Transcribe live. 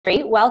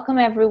Great. Welcome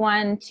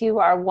everyone to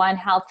our One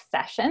Health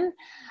session.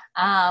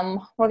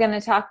 We're going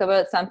to talk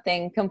about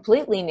something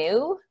completely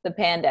new, the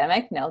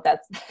pandemic. No,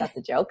 that's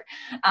a joke.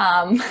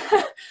 But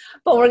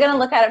we're going to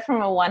look at it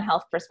from a One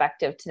Health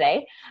perspective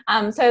today.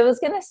 So I was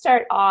going to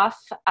start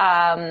off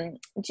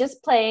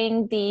just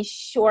playing the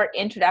short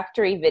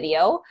introductory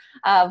video.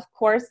 Of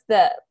course,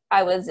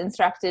 I was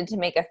instructed to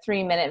make a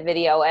 3-minute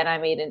video and I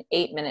made an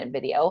 8-minute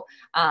video.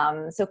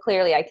 So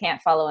clearly I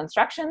can't follow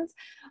instructions.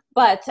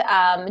 But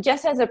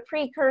just as a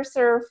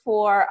precursor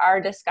for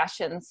our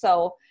discussion,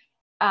 so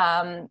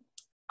I'm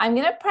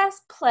going to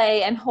press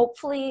play and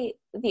hopefully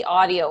the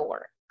audio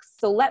works.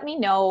 So let me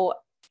know.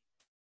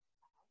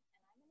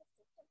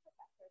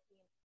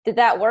 Did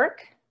that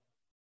work?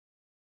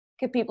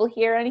 Could people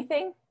hear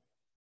anything?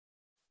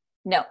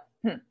 No.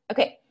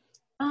 Okay.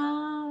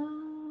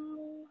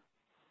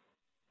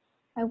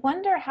 I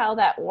wonder how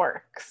that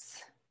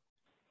works.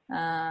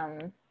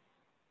 Because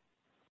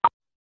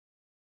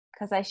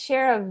I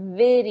share a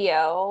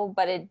video,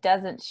 but it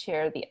doesn't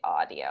share the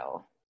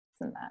audio.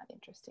 Isn't that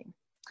interesting?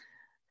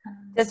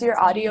 Does your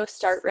audio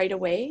start right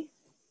away?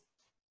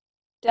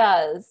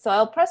 Does. So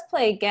I'll press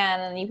play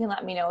again and you can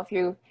let me know if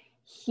you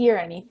hear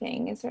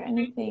anything. Is there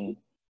anything?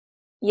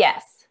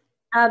 Yes.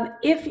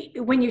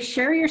 When you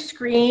share your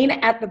screen,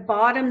 at the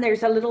bottom,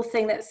 there's a little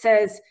thing that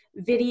says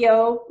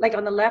video, like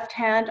on the left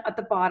hand at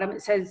the bottom,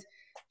 it says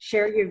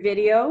share your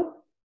video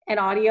and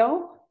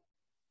audio.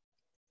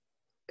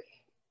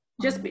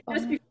 Just before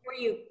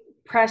you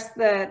press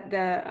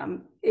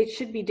it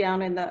should be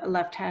down in the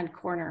left-hand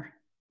corner.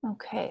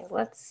 Okay,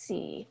 let's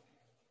see.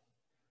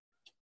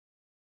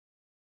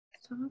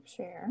 Stop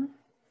share.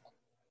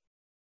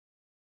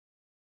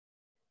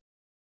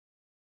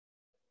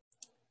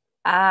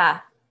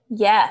 Ah,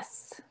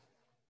 yes.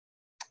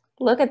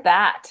 Look at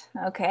that.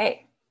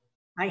 Okay.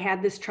 I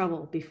had this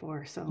trouble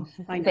before, so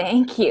I know.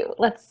 Thank you.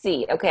 Let's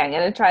see. Okay, I'm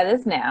going to try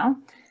this now.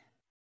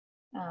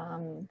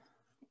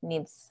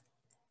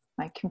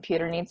 My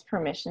computer needs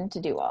permission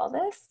to do all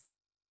this.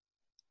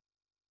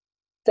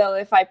 So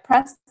if I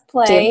press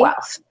play.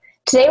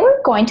 Today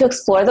we're going to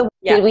explore the...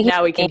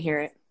 Now we can hear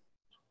it.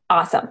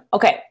 Awesome.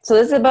 Okay, so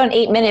this is about an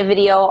 8-minute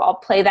video. I'll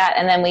play that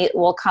and then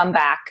we'll come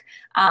back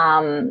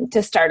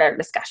to start our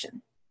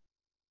discussion.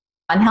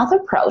 One Health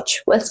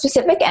approach with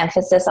specific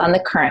emphasis on the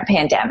current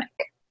pandemic.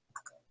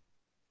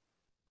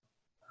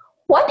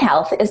 One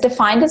Health is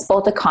defined as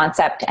both a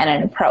concept and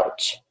an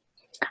approach.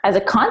 As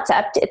a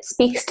concept, it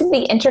speaks to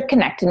the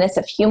interconnectedness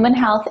of human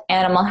health,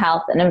 animal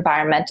health, and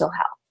environmental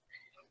health.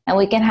 And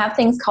we can have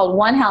things called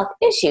One Health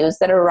issues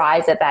that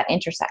arise at that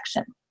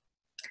intersection.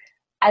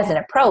 As an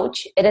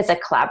approach, it is a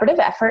collaborative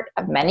effort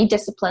of many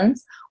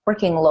disciplines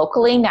working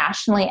locally,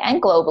 nationally,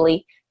 and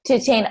globally to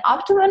attain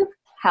optimum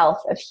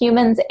health of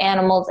humans,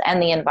 animals,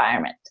 and the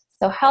environment.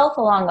 So health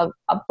along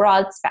a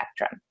broad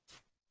spectrum.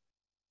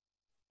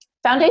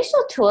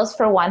 Foundational tools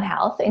for One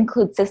Health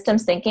include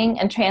systems thinking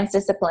and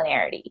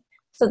transdisciplinarity.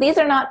 So these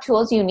are not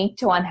tools unique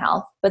to One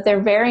Health, but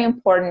they're very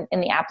important in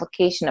the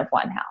application of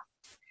One Health.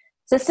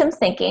 Systems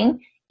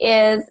thinking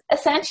is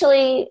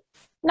essentially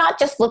not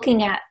just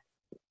looking at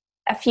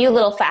a few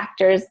little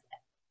factors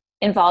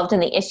involved in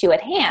the issue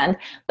at hand,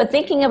 but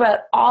thinking about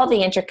all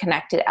the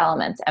interconnected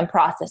elements and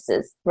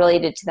processes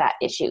related to that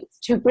issue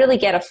to really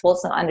get a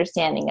fulsome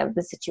understanding of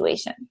the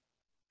situation.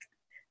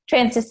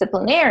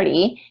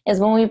 Transdisciplinarity is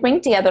when we bring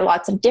together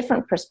lots of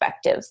different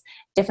perspectives,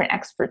 different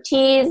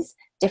expertise,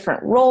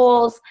 different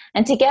roles,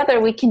 and together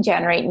we can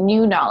generate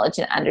new knowledge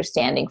and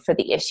understanding for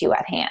the issue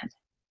at hand.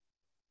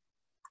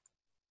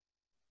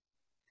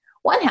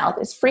 One Health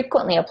is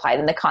frequently applied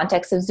in the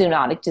context of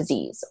zoonotic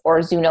disease,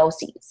 or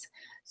zoonoses.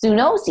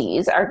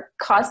 Zoonoses are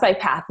caused by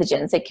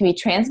pathogens that can be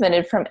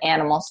transmitted from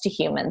animals to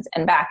humans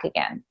and back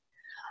again.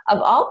 Of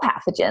all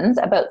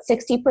pathogens, about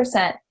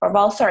 60%, of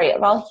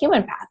all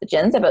human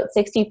pathogens, about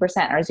 60%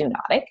 are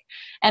zoonotic,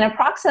 and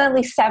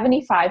approximately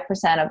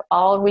 75% of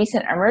all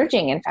recent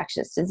emerging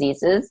infectious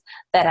diseases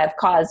that have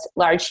caused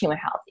large human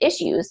health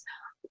issues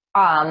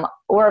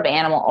were of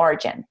animal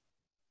origin.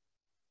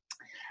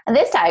 And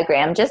this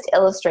diagram just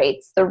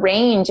illustrates the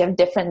range of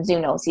different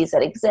zoonoses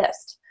that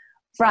exist,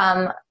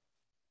 from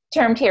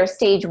termed here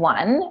stage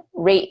 1,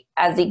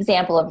 as the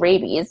example of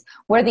rabies,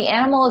 where the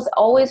animal is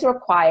always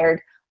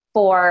required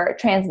for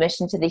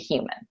transmission to the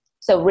human.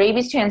 So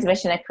rabies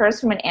transmission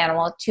occurs from an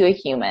animal to a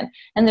human,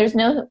 and there's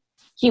no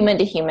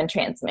human-to-human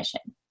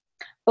transmission.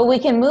 But we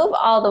can move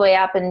all the way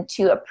up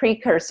into a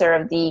precursor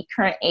of the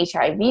current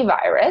HIV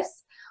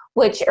virus,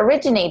 which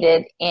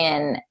originated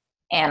in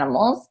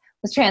animals,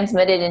 was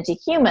transmitted into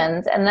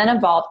humans, and then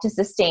evolved to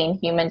sustain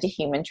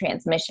human-to-human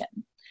transmission.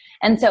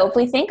 And so if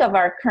we think of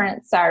our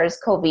current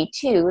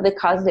SARS-CoV-2, the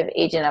causative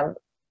agent of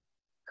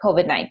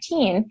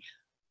COVID-19,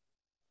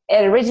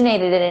 it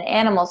originated in an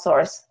animal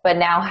source, but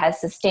now has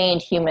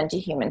sustained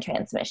human-to-human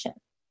transmission.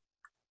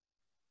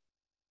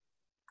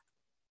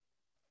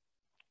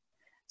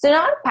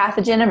 Zoonotic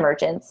pathogen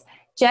emergence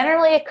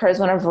generally occurs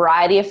when a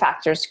variety of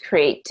factors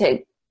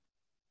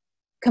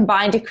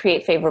combine to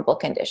create favorable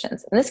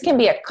conditions. And this can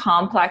be a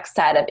complex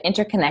set of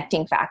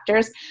interconnecting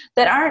factors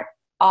that aren't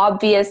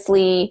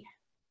obviously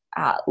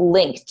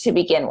linked to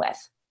begin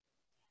with.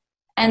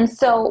 And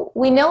so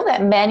we know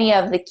that many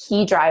of the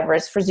key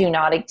drivers for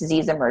zoonotic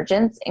disease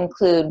emergence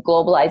include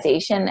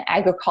globalization,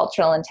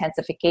 agricultural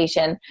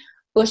intensification,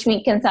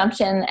 bushmeat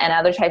consumption and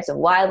other types of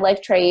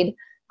wildlife trade,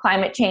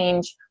 climate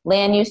change,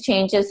 land use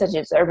changes such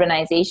as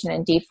urbanization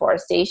and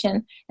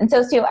deforestation, and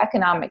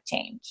socioeconomic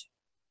change.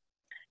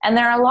 And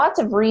there are lots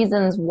of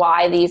reasons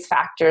why these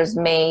factors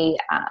may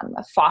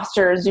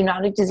foster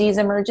zoonotic disease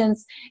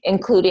emergence,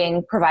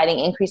 including providing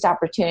increased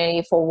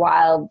opportunity for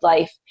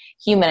wildlife,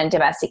 human and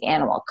domestic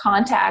animal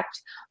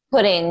contact,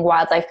 putting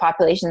wildlife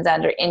populations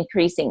under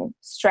increasing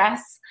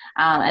stress,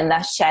 and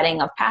thus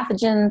shedding of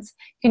pathogens,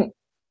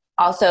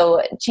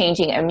 also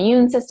changing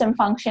immune system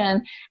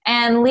function,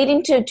 and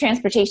leading to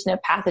transportation of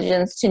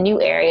pathogens to new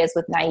areas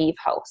with naive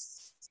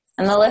hosts.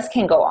 And the list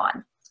can go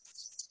on.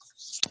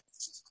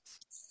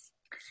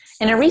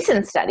 In a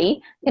recent study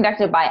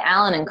conducted by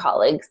Allen and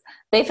colleagues,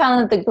 they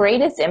found that the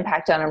greatest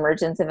impact on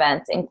emergence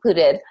events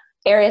included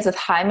areas with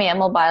high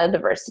mammal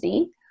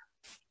biodiversity,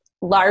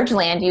 large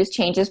land use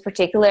changes,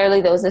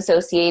 particularly those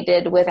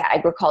associated with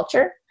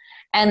agriculture,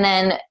 and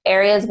then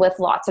areas with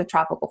lots of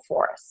tropical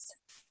forests.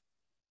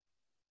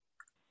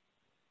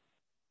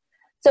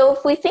 So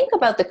if we think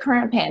about the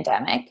current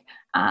pandemic,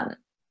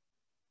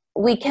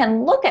 we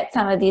can look at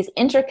some of these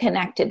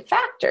interconnected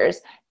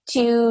factors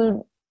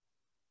to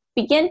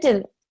begin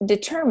to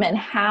determine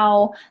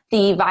how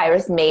the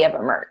virus may have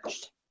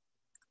emerged.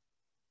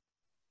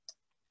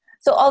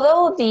 So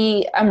although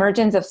the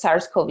emergence of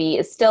SARS-CoV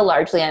is still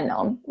largely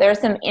unknown, there are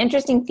some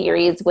interesting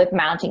theories with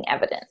mounting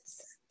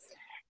evidence.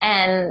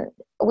 And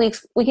we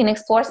can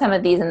explore some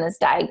of these in this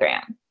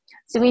diagram.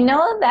 So we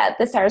know that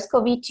the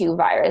SARS-CoV-2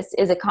 virus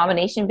is a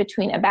combination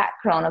between a bat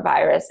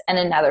coronavirus and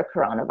another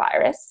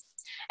coronavirus,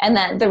 and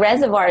that the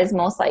reservoir is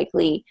most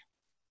likely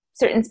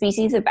certain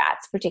species of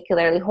bats,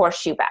 particularly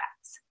horseshoe bats.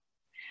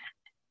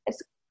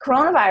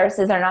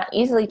 Coronaviruses are not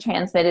easily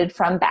transmitted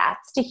from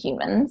bats to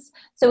humans,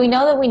 so we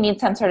know that we need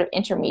some sort of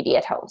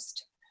intermediate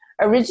host.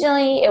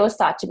 Originally, it was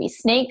thought to be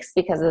snakes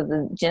because of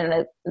the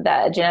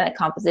genetic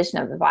composition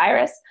of the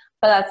virus,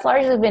 but that's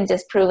largely been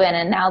disproven,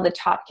 and now the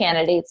top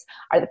candidates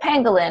are the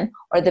pangolin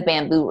or the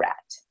bamboo rat.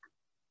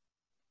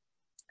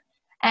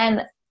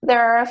 And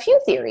there are a few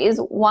theories,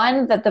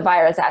 one that the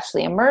virus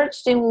actually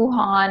emerged in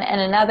Wuhan, and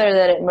another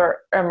that it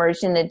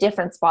emerged in a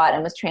different spot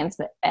and was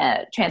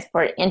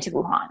transported into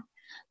Wuhan.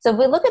 So if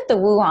we look at the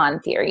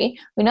Wuhan theory,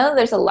 we know that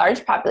there's a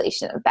large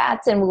population of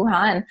bats in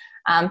Wuhan,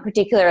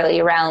 particularly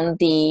around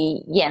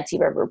the Yangtze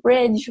River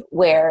Bridge,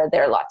 where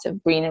there are lots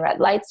of green and red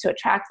lights to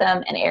attract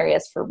them and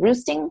areas for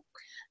roosting.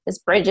 This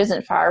bridge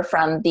isn't far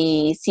from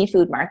the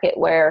seafood market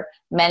where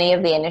many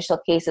of the initial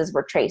cases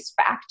were traced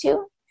back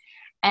to.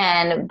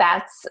 And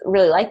bats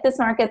really like this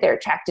market. They're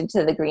attracted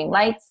to the green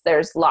lights.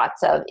 There's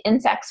lots of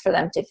insects for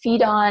them to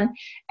feed on,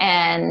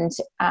 and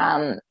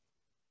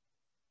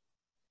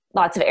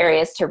lots of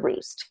areas to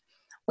roost.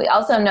 We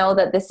also know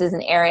that this is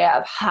an area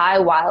of high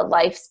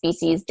wildlife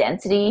species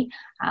density.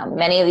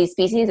 Many of these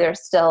species are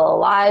still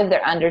alive.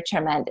 They're under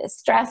tremendous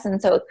stress,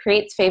 and so it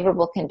creates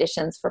favorable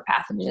conditions for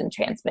pathogen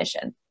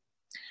transmission.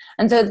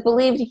 And so it's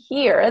believed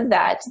here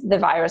that the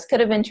virus could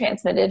have been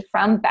transmitted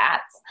from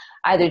bats,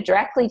 either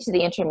directly to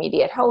the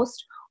intermediate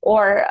host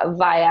or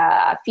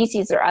via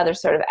feces or other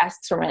sort of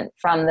excrement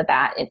from the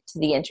bat to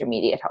the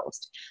intermediate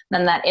host.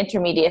 Then that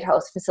intermediate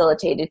host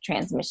facilitated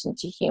transmission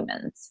to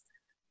humans.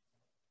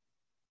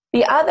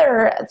 The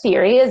other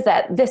theory is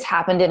that this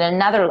happened in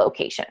another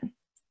location,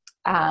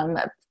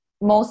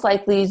 most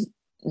likely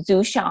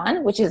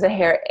Zhoushan, which is an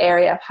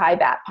area of high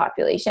bat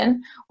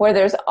population, where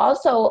there's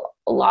also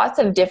lots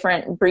of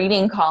different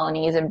breeding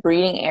colonies and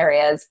breeding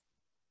areas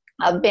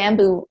of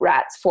bamboo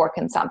rats for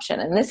consumption.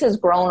 And this has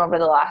grown over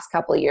the last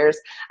couple of years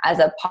as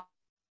a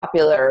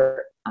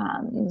popular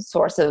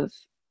source of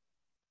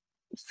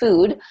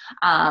food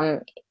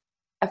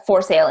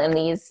for sale in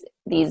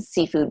these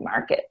seafood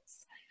markets.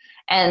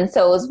 And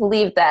so it was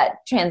believed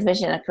that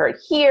transmission occurred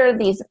here.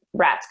 These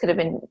rats could have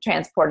been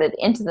transported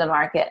into the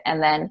market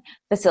and then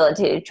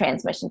facilitated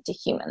transmission to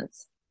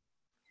humans.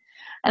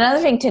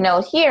 Another thing to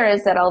note here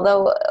is that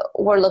although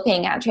we're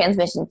looking at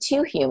transmission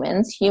to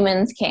humans,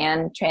 humans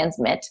can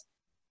transmit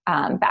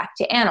back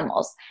to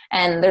animals.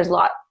 And there's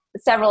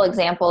several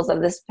examples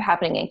of this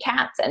happening in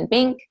cats and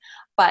mink,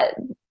 but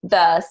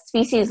the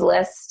species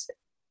list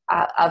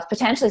of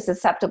potentially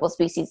susceptible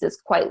species is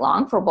quite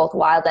long for both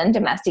wild and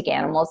domestic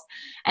animals,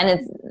 and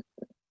it's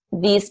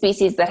these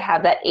species that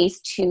have that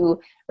ACE2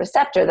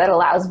 receptor that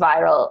allows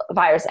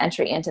virus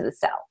entry into the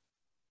cell.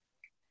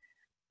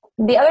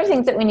 The other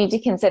things that we need to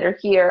consider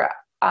here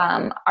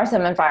are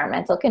some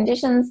environmental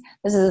conditions.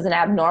 This is an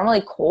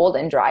abnormally cold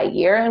and dry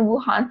year in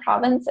Wuhan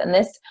province, and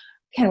this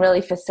can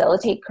really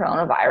facilitate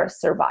coronavirus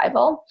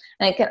survival,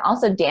 and it can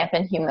also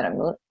dampen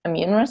human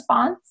immune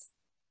response.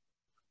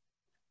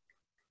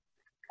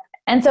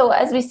 And so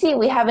as we see,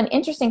 we have an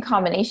interesting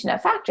combination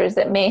of factors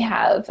that may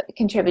have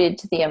contributed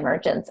to the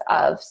emergence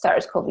of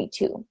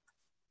SARS-CoV-2.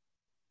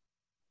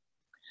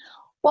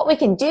 What we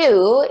can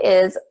do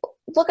is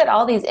look at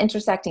all these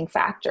intersecting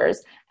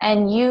factors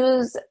and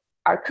use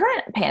our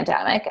current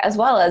pandemic as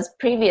well as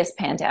previous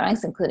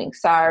pandemics, including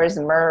SARS,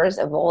 MERS,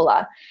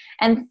 Ebola,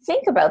 and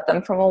think about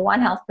them from a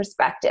One Health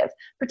perspective,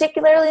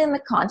 particularly in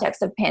the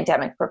context of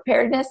pandemic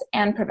preparedness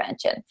and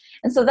prevention.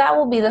 And so that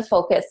will be the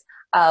focus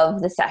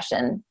of the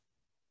session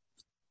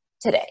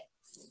today.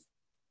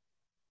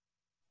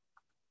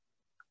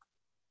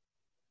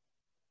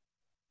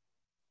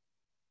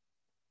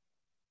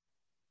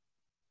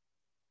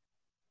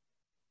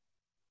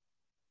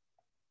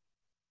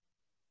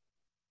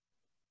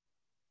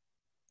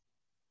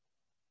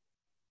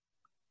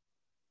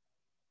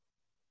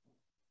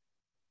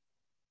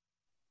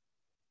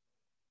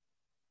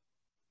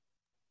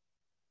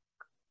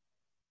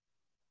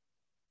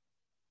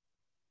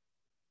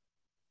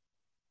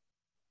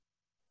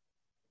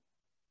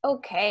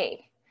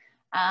 Okay.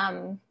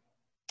 Can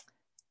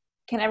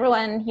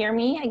everyone hear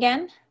me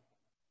again?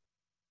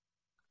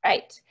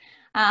 Right.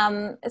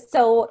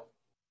 So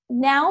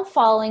now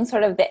following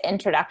sort of the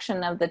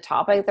introduction of the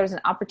topic, there's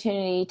an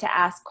opportunity to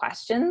ask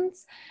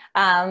questions.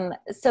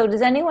 So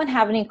does anyone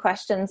have any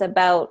questions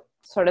about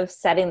sort of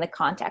setting the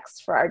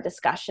context for our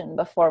discussion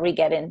before we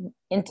get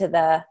into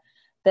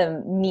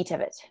the meat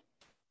of it?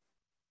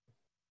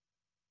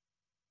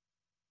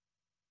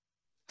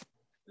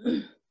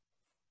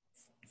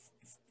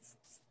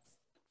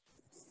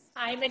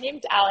 Hi, my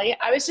name's Allie.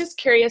 I was just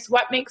curious,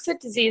 what makes a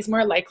disease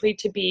more likely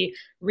to be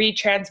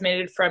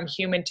retransmitted from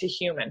human to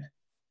human?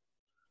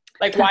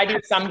 Like, why do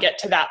some get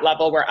to that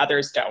level where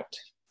others don't?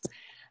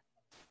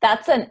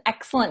 That's an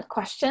excellent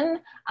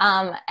question.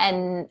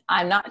 And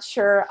I'm not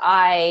sure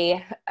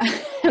I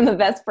am the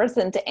best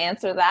person to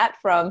answer that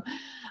from,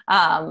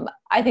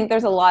 I think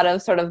there's a lot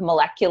of sort of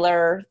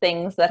molecular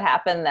things that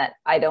happen that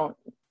I don't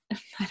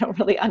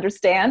really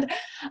understand.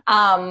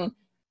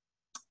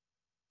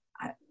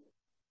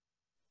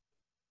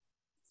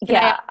 Can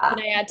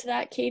I add to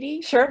that,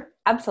 Katie? Sure,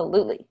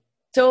 absolutely.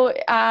 So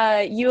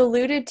you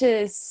alluded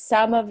to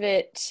some of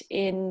it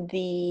in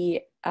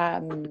the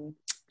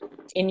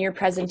in your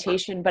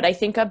presentation, but I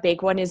think a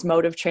big one is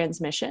mode of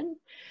transmission.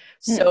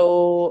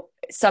 So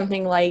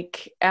something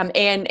like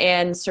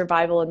and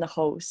survival in the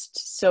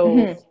host.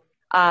 So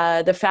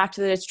the fact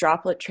that it's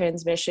droplet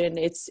transmission,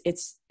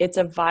 it's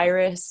a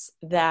virus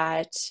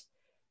that,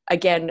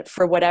 again,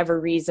 for whatever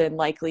reason,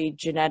 likely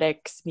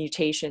genetics,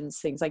 mutations,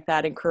 things like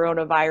that, and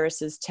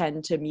coronaviruses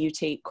tend to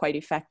mutate quite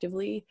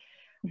effectively.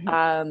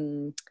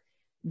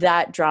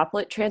 That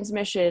droplet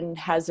transmission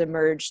has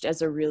emerged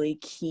as a really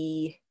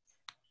key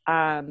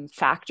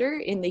factor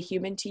in the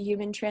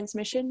human-to-human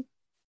transmission.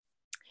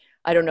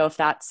 I don't know if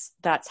that's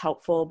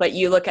helpful, but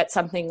you look at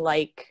something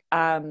like,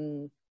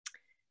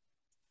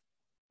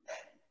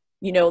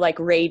 like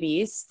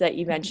rabies that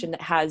you mentioned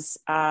that has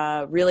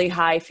a really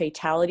high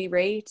fatality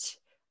rate,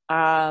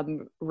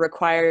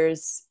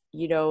 requires,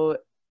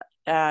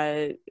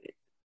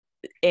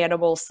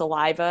 animal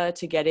saliva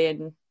to get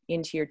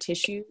into your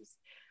tissues.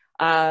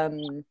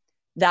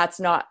 That's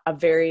not a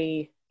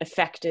very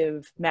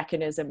effective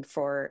mechanism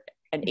for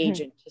an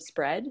agent to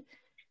spread.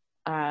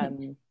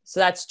 So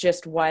that's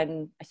just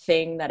one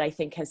thing that I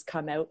think has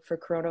come out for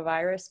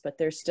coronavirus, but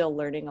they're still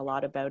learning a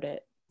lot about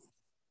it.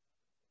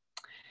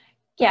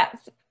 Yeah,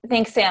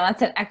 thanks, Sam.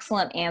 That's an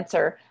excellent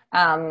answer.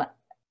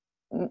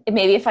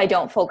 Maybe if I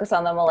don't focus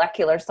on the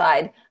molecular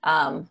side,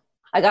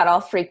 I got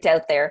all freaked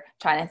out there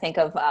trying to think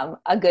of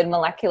a good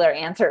molecular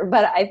answer.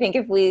 But I think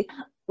if we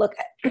look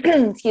at,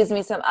 excuse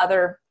me, some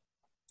other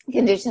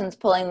conditions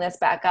pulling this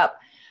back up,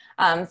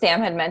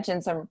 Sam had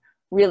mentioned some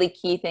really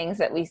key things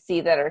that we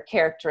see that are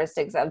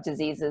characteristics of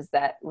diseases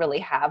that really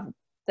have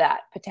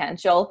that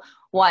potential.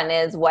 One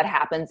is what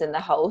happens in the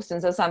host.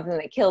 And so something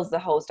that kills the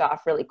host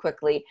off really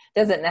quickly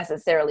doesn't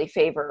necessarily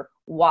favor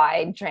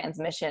wide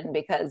transmission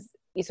because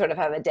you sort of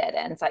have a dead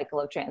end cycle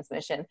of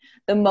transmission.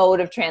 The mode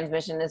of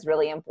transmission is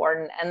really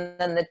important. And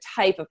then the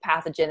type of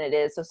pathogen it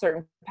is. So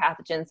certain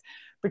pathogens,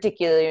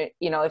 particularly,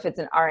 if it's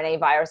an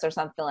RNA virus or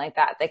something like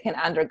that, they can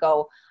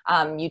undergo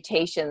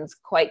mutations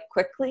quite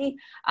quickly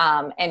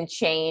and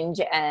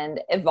change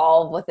and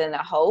evolve within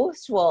a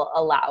host will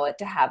allow it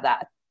to have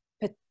that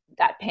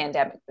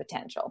pandemic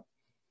potential.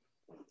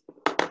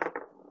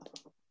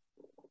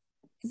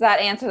 Does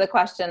that answer the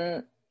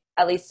question,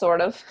 at least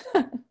sort of?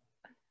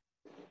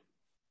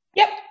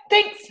 Yep,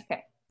 thanks.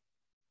 Okay.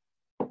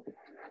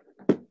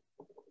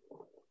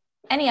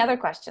 Any other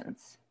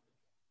questions?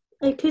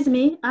 Excuse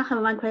me, I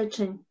have one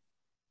question.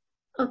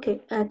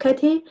 Okay,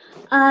 Katie,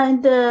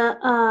 and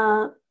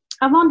I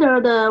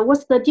wonder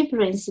what's the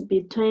difference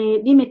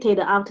between limited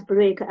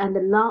outbreak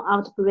and long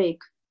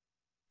outbreak?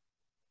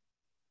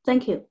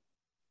 Thank you.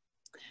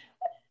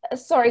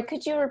 Sorry,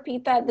 could you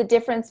repeat that? The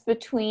difference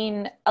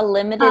between a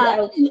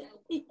limited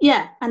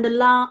yeah, and a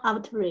long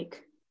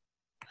outbreak.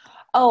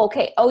 Oh,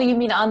 okay. Oh, you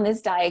mean on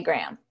this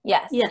diagram?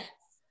 Yes. Yes.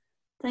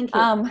 Thank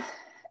you.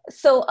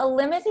 So a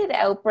limited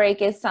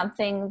outbreak is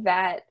something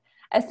that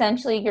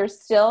essentially you're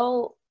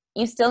still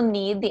you still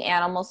need the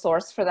animal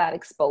source for that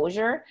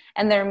exposure.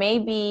 And there may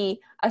be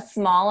a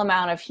small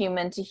amount of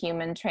human to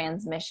human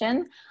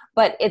transmission,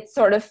 but it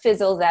sort of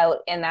fizzles out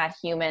in that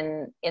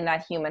human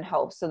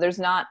host. So there's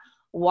not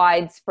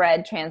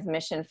widespread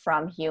transmission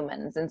from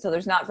humans. And so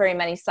there's not very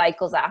many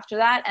cycles after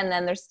that. And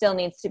then there still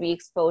needs to be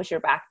exposure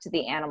back to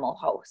the animal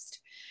host.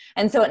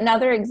 And so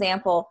another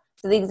example,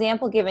 so the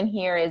example given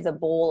here is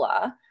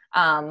Ebola.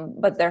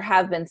 But there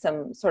have been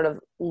some sort of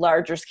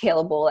larger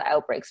scale Ebola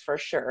outbreaks for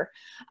sure,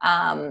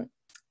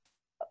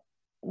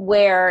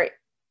 where,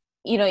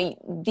 you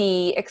know,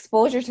 the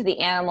exposure to the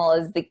animal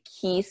is the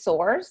key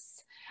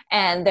source,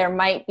 and there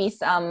might be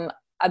some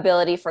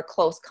ability for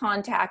close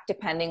contact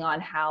depending on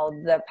how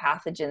the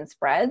pathogen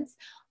spreads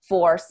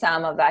for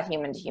some of that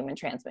human to human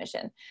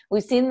transmission.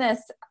 We've seen this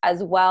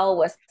as well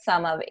with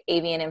some of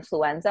avian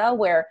influenza,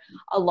 where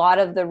a lot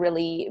of the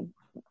really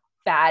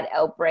bad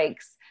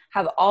outbreaks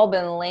have all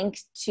been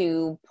linked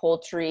to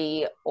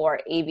poultry or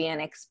avian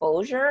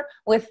exposure,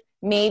 with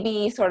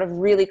maybe sort of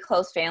really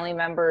close family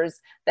members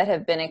that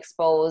have been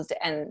exposed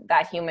and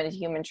that human to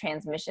human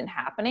transmission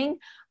happening,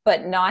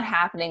 but not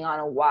happening on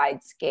a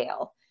wide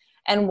scale.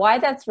 And why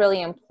that's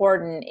really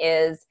important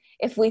is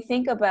if we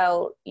think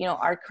about, you know,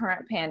 our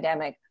current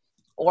pandemic,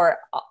 or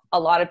a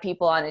lot of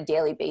people on a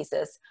daily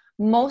basis,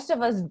 most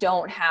of us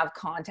don't have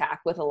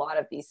contact with a lot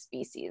of these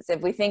species.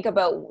 If we think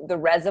about the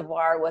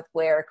reservoir with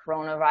where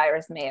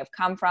coronavirus may have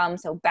come from,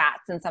 so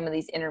bats and some of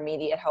these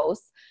intermediate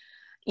hosts,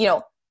 you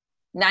know,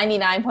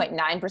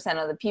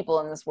 99.9% of the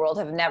people in this world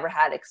have never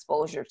had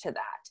exposure to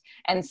that.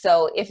 And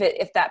so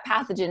if that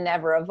pathogen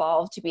never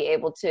evolved to be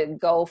able to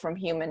go from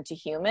human to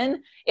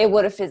human, it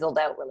would have fizzled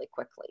out really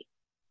quickly.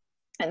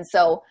 And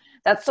so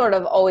that's sort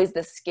of always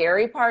the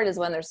scary part, is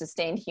when there's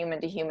sustained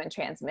human to human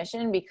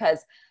transmission,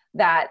 because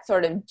that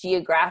sort of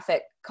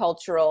geographic,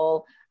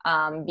 cultural,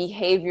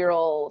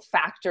 behavioral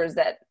factors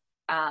that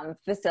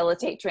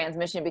facilitate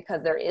transmission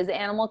because there is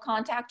animal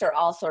contact are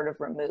all sort of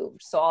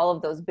removed. So all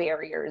of those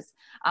barriers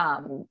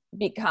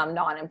become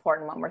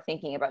non-important when we're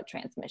thinking about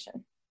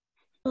transmission.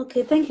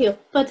 Okay, thank you.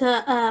 But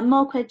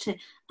more question.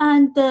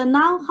 And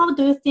now, how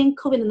do you think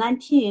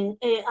COVID-19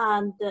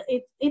 and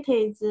it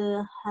is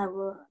have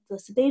the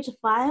stage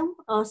 5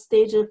 or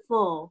stage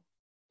 4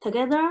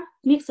 together,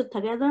 mixed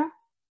together?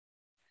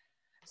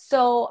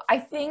 So I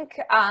think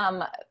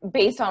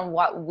based on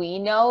what we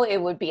know, it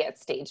would be at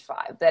stage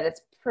 5, that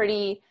it's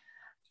pretty,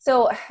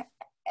 so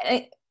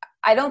I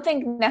don't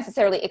think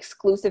necessarily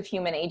exclusive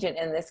human agent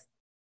in this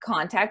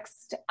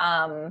context.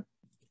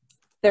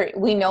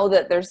 We know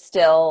that there's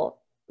still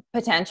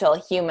potential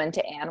human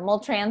to animal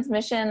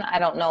transmission. I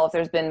don't know if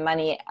there's been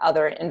many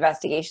other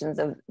investigations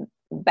of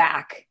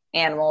back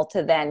animal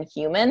to then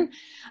human.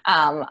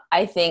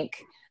 I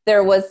think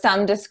there was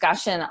some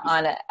discussion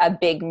on a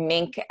big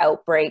mink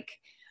outbreak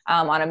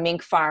on a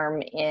mink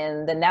farm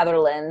in the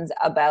Netherlands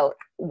about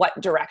what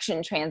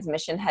direction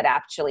transmission had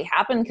actually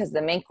happened, because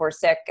the mink were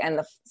sick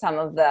and some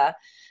of the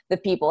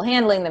people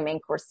handling the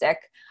mink were sick.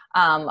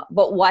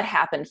 But what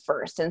happened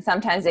first? And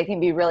sometimes it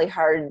can be really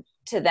hard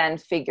to then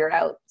figure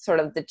out sort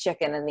of the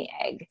chicken and the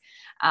egg,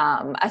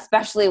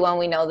 especially when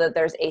we know that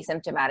there's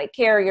asymptomatic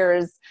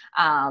carriers.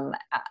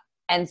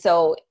 And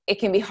so it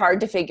can be hard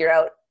to figure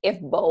out if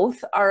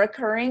both are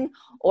occurring,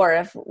 or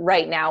if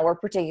right now we're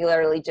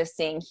particularly just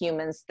seeing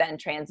humans then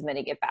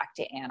transmitting it back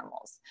to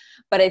animals.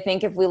 But I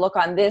think if we look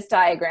on this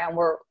diagram,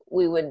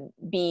 we would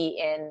be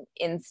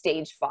in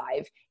stage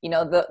 5. You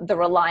know, the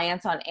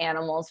reliance on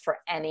animals for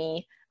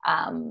any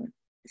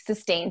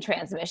sustained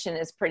transmission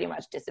is pretty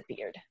much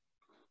disappeared.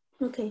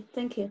 Okay,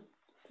 thank you.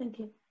 Thank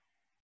you.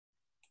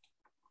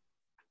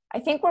 I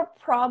think we're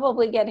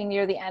probably getting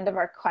near the end of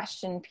our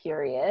question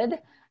period.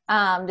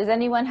 Does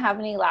anyone have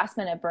any last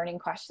minute burning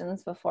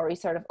questions before we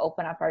sort of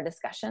open up our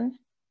discussion?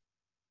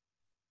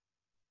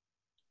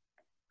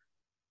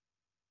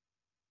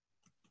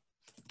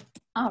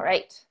 All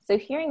right, so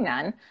hearing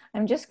none,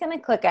 I'm just going to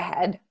click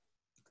ahead.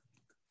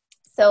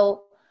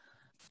 So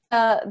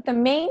the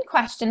main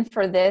question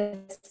for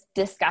this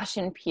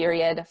discussion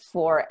period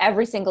for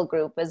every single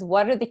group is,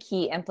 what are the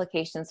key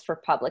implications for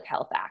public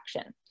health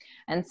action?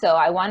 And so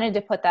I wanted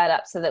to put that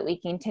up so that we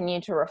continue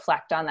to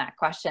reflect on that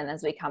question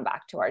as we come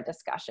back to our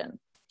discussion.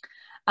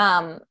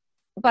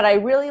 But I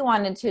really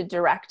wanted to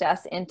direct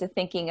us into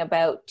thinking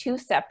about 2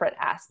 separate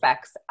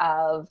aspects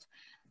of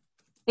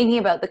thinking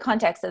about the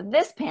context of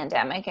this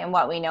pandemic and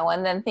what we know,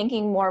 and then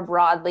thinking more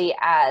broadly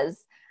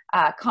as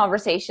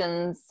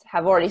conversations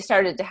have already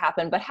started to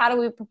happen, but how do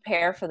we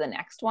prepare for the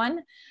next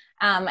one?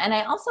 And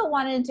I also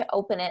wanted to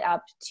open it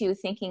up to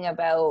thinking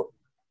about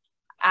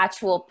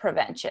actual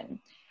prevention.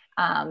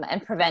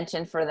 And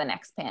prevention for the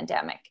next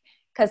pandemic.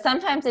 Because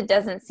sometimes it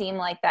doesn't seem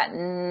like that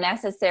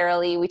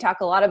necessarily. We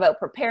talk a lot about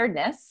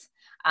preparedness,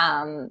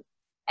 and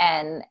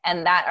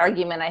that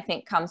argument I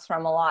think comes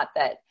from a lot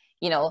that,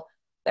 you know,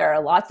 there are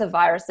lots of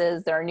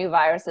viruses, there are new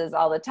viruses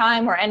all the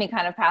time, or any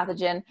kind of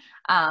pathogen,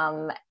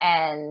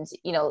 and,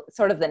 you know,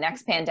 sort of the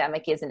next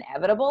pandemic is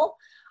inevitable.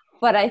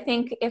 But I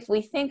think if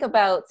we think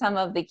about some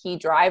of the key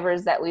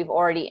drivers that we've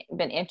already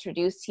been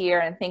introduced here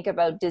and think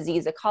about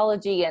disease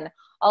ecology and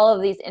all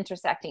of these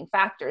intersecting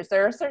factors,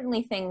 there are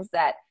certainly things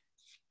that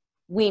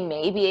we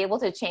may be able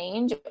to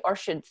change or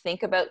should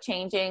think about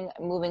changing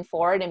moving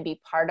forward and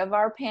be part of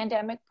our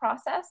pandemic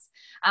process.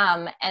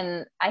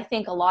 And I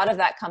think a lot of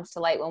that comes to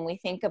light when we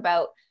think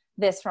about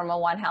this from a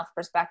One Health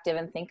perspective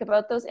and think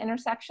about those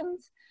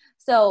intersections.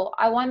 So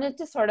I wanted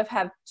to sort of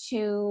have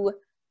two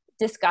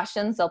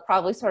discussions. They'll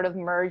probably sort of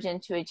merge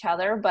into each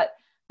other, but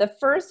the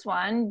first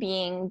one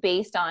being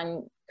based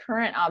on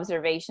current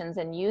observations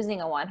and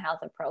using a One Health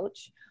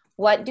approach.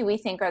 What do we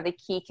think are the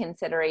key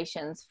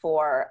considerations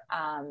for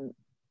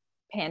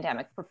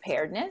pandemic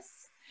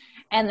preparedness?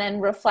 And then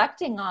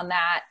reflecting on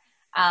that,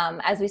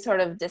 as we sort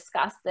of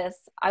discuss this,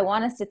 I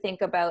want us to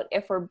think about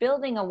if we're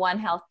building a One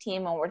Health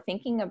team and we're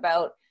thinking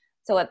about,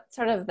 so it's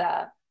sort of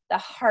the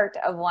heart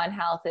of One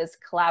Health is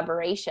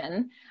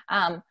collaboration.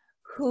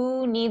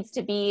 Who needs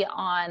to be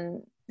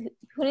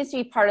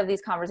part of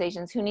these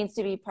conversations? Who needs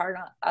to be part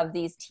of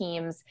these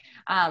teams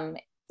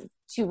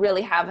to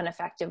really have an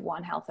effective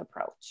One Health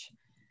approach?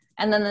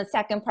 And then the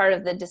second part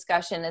of the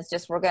discussion is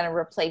just we're going to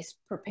replace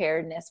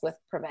preparedness with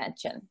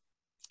prevention.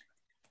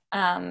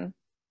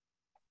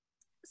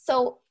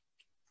 So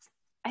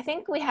I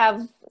think we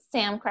have,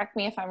 Sam, correct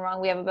me if I'm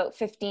wrong, we have about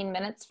 15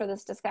 minutes for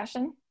this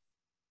discussion.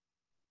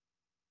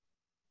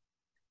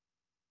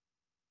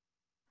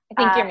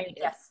 I think you're muted.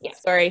 Yes. Yeah.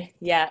 Sorry.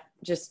 Yeah.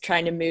 Just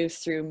trying to move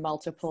through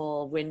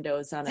multiple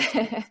windows on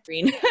a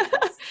screen.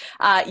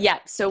 Yeah.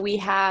 So we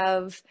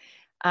have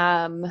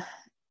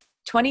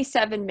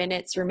 27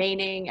 minutes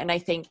remaining. And I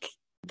think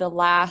the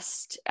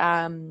last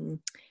 5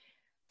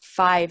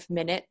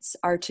 minutes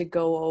are to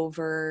go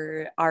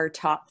over our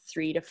top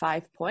 3 to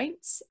 5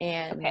 points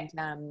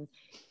and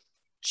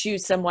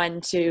choose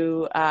someone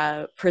to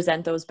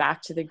present those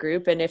back to the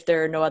group. And if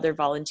there are no other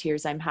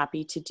volunteers, I'm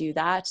happy to do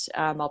that.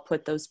 I'll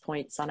put those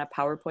points on a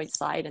PowerPoint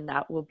slide and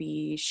that will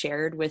be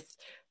shared with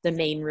the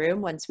main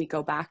room once we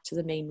go back to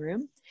the main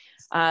room.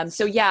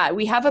 So yeah,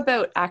 we have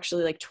about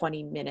actually like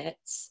 20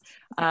 minutes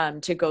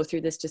to go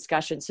through this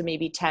discussion. So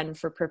maybe 10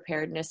 for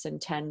preparedness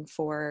and 10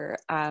 for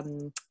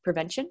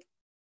prevention.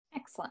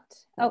 Excellent.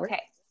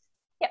 Okay.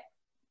 Yep.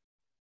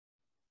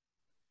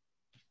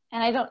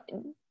 And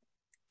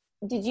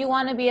did you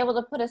want to be able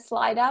to put a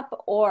slide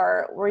up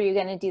or were you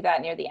going to do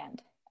that near the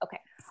end? Okay.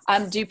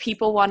 Do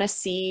people want to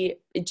see,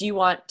 do you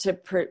want to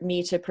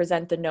me to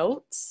present the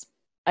notes?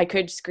 I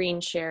could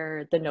screen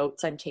share the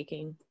notes I'm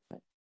taking. But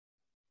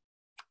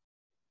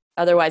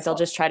otherwise, I'll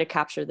just try to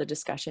capture the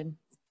discussion.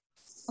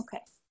 Okay.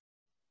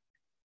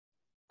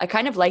 I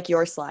kind of like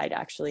your slide,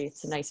 actually.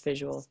 It's a nice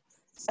visual.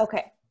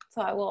 Okay.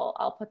 So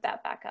I'll put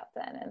that back up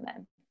then and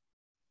then.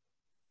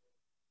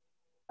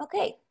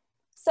 Okay.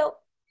 So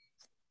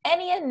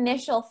any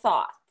initial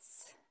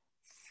thoughts?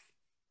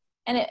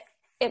 And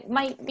it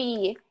might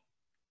be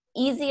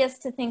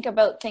easiest to think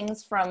about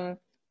things from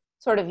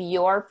sort of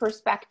your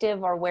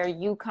perspective or where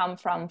you come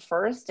from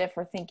first if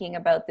we're thinking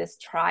about this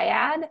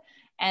triad.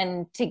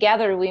 And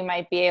together we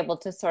might be able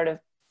to sort of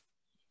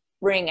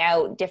bring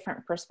out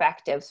different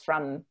perspectives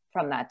from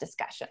that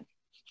discussion.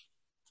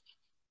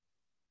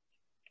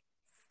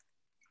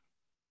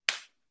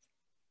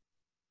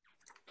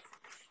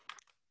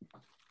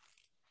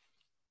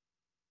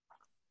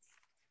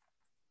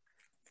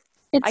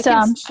 It's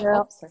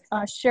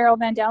Cheryl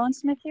Van Dalen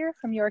Smith here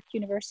from York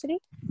University.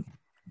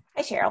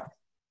 Hi, Cheryl.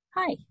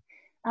 Hi.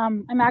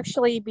 I'm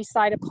actually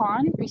beside a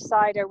pond,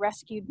 beside a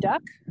rescued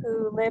duck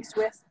who lives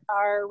with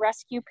our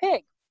rescue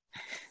pig.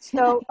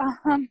 So,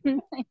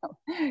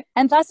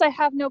 and thus I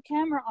have no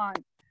camera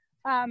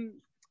on.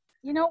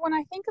 You know, when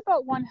I think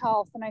about One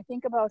Health and I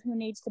think about who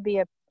needs to be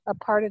a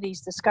part of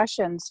these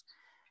discussions,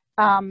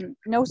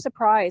 no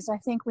surprise, I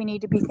think we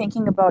need to be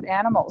thinking about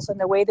animals and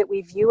the way that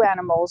we view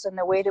animals and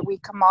the way that we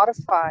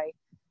commodify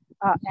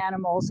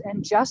animals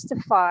and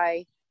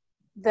justify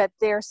that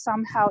they're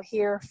somehow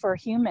here for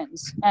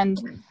humans. And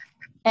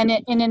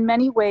in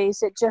many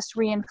ways, it just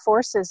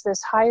reinforces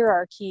this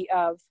hierarchy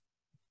of,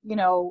 you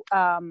know,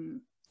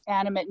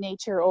 animate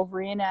nature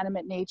over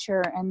inanimate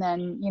nature, and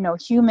then, you know,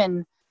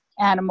 human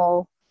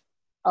animal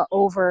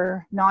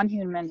over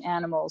non-human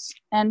animals.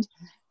 And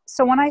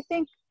so when I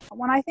think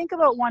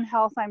about One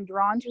Health, I'm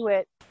drawn to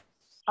it.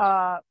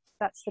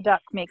 That's the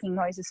duck making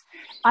noises.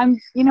 I'm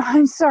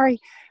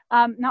sorry,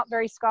 not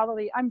very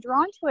scholarly. I'm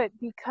drawn to it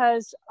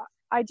because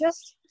I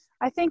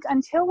think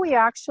until we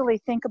actually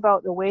think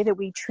about the way that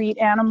we treat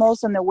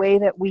animals and the way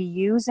that we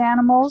use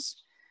animals,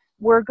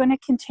 we're going to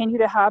continue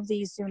to have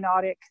these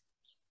zoonotic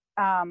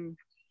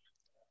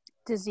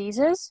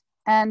diseases.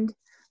 And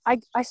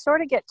I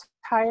sort of get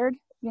tired,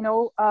 you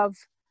know, of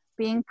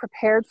being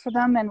prepared for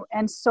them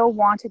and so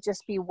want to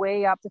just be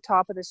way up the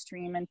top of the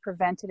stream and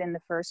prevent it in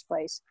the first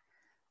place.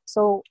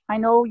 So I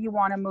know you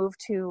want to move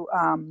to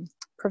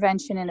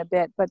prevention in a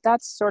bit, but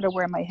that's sort of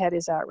where my head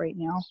is at right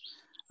now.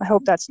 I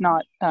hope that's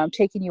not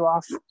taking you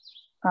off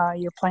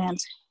your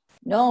plans.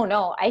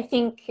 No, I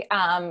think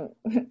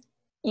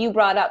you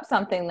brought up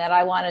something that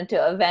I wanted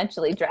to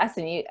eventually address,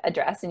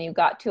 and you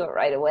got to it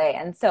right away.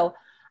 And so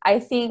I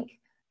think,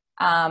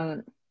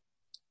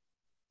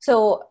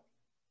 so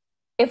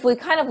if we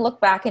kind of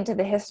look back into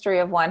the history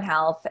of One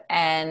Health,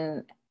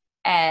 and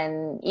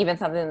even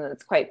something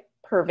that's quite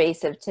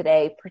pervasive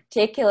today,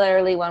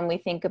 particularly when we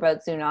think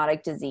about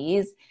zoonotic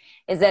disease,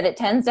 is that it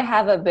tends to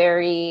have a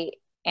very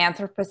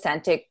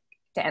anthropocentric,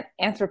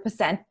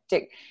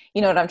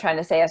 you know what I'm trying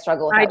to say? I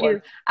struggle with that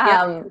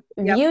word.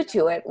 View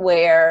to it,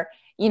 where,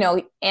 you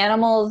know,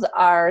 animals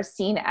are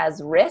seen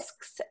as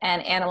risks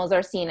and animals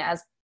are seen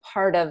as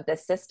part of the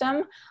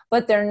system,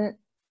 but they're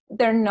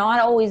not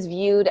always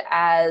viewed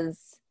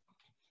as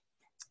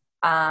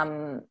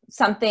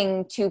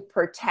something to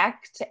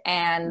protect,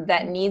 and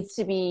that needs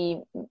to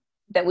be,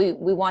 that we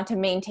want to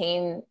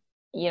maintain,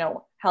 you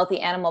know, healthy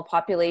animal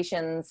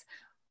populations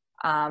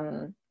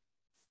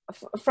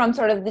from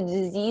sort of the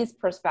disease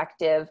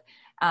perspective,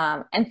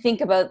 and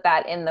think about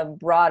that in the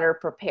broader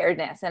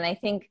preparedness. And I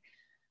think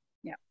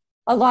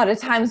a lot of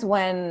times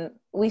when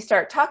we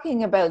start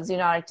talking about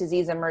zoonotic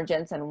disease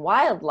emergence and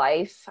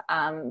wildlife,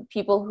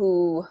 people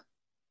who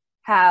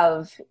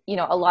have, you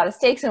know, a lot of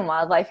stakes in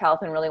wildlife health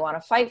and really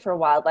want to fight for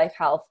wildlife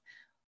health,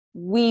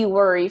 we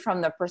worry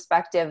from the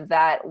perspective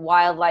that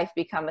wildlife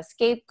become a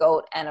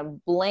scapegoat and a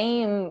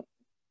blame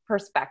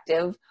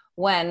perspective,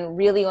 when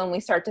really, when we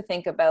start to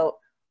think about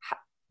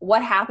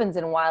what happens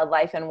in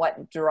wildlife and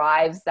what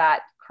drives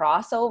that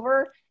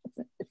crossover,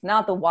 it's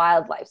not the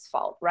wildlife's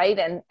fault, right?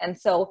 And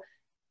so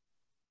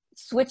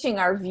switching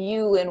our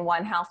view in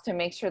One Health to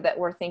make sure that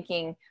we're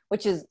thinking,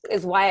 which is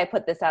why I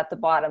put this at the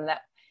bottom,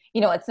 that, you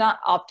know, it's not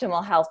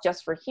optimal health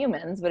just for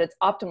humans, but it's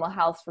optimal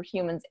health for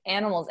humans,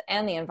 animals,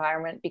 and the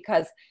environment,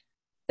 because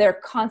they're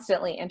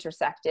constantly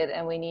intersected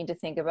and we need to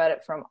think about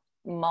it from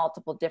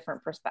multiple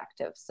different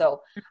perspectives.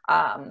 So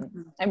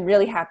I'm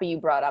really happy you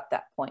brought up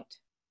that point.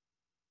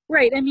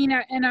 Right. I mean,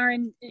 our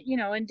you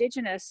know,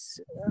 indigenous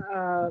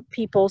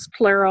peoples,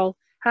 plural,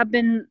 have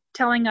been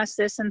telling us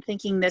this and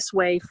thinking this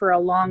way for a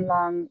long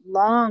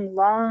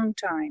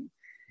time.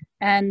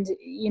 And,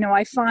 you know,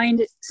 I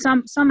find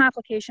some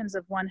applications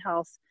of One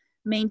Health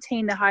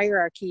maintain the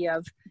hierarchy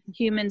of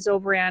humans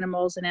over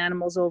animals and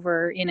animals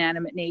over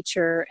inanimate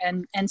nature,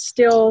 and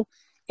still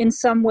in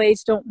some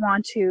ways don't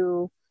want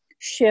to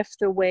shift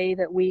the way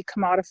that we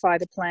commodify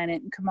the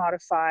planet and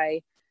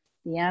commodify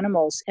the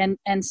animals, and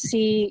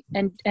see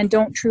and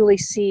don't truly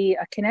see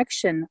a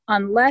connection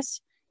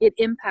unless it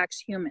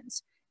impacts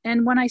humans.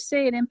 And when I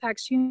say it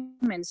impacts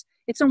humans,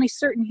 it's only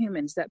certain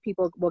humans that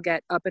people will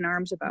get up in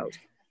arms about.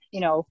 You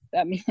know,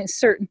 I mean,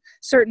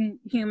 certain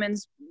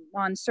humans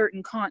on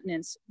certain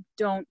continents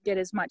don't get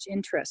as much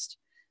interest,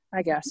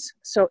 I guess.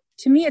 So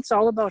to me, it's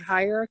all about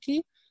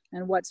hierarchy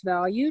and what's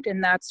valued.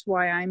 And that's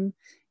why I'm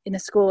in the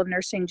School of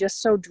Nursing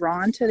just so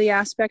drawn to the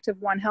aspect of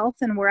One Health.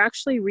 And we're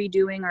actually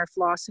redoing our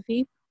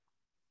philosophy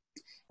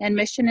and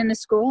mission in the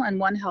school, and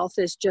One Health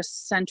is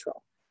just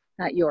central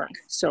at York.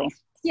 So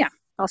yeah,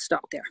 I'll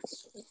stop there.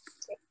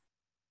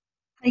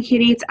 Hi,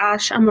 Katie. It's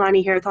Ash. I'm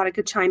Lani here. I thought I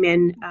could chime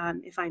in,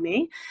 if I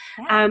may.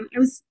 Yeah. I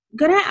was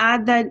going to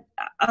add that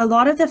a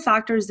lot of the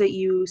factors that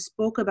you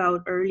spoke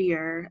about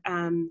earlier,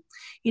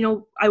 you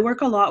know, I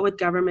work a lot with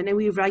government and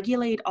we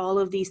regulate all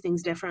of these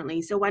things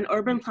differently. So when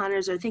urban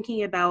planners are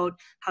thinking about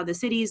how the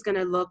city is going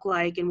to look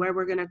like and where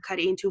we're going to cut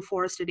into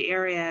forested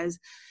areas,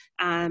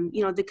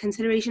 you know, the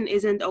consideration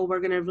isn't, oh, we're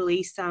going to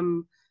release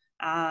some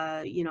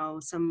you know,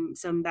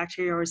 some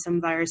bacteria or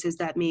some viruses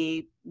that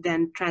may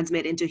then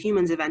transmit into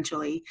humans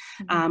eventually.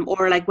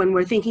 Or like when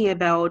we're thinking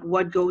about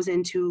what goes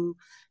into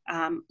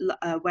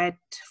wet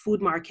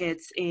food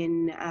markets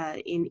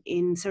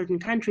in certain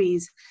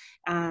countries,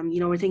 you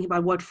know, we're thinking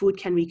about what food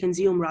can we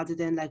consume rather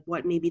than like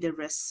what may be the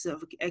risks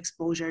of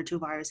exposure to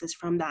viruses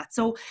from that.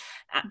 So,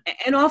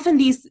 and often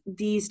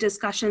these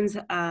discussions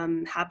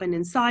happen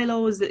in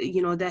silos.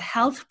 You know, the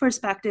health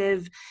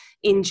perspective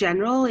in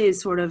general is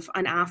sort of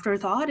an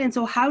afterthought. And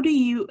so how do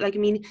you, like, I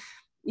mean,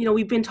 you know,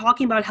 we've been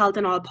talking about health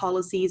and all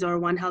policies or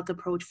One Health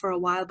approach for a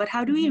while, but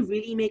how do we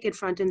really make it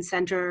front and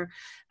center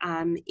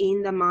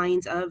in the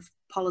minds of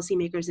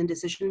policymakers and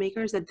decision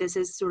makers that this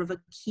is sort of a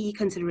key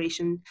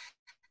consideration,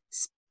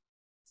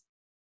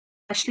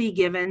 especially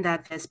given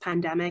that this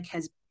pandemic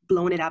has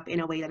blown it up in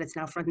a way that it's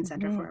now front and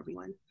center for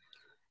everyone?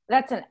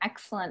 That's an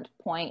excellent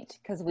point,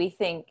 because we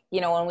think,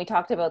 you know, when we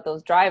talked about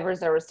those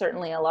drivers, there was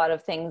certainly a lot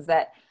of things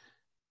that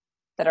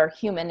are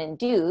human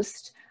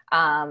induced.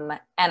 And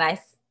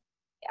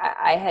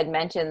I had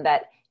mentioned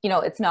that, you know,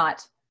 it's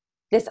not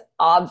this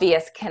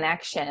obvious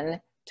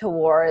connection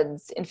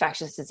towards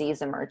infectious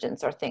disease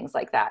emergence or things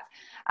like that.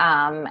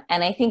 And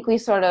I think we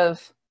sort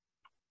of,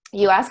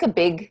 you ask a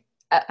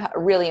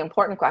really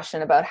important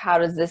question about how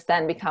does this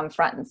then become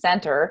front and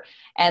center,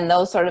 and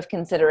those sort of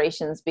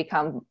considerations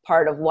become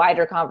part of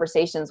wider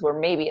conversations where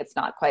maybe it's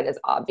not quite as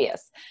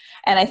obvious.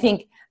 And I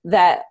think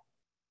that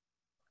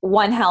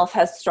One Health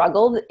has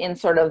struggled in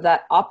sort of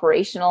that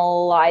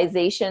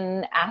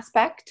operationalization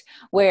aspect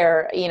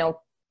where, you know,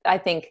 I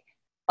think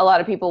a lot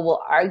of people will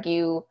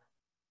argue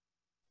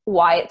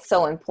why it's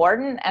so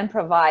important and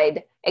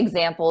provide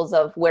examples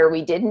of where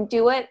we didn't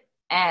do it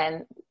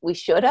and we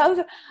should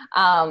have.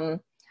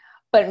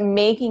 But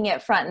making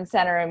it front and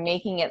center and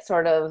making it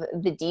sort of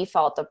the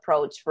default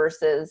approach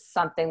versus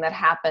something that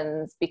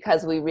happens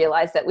because we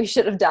realize that we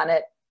should have done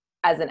it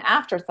as an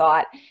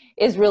afterthought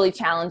is really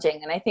challenging.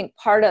 And I think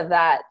part of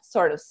that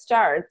sort of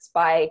starts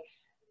by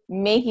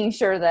making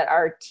sure that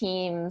our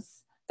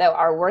teams that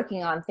are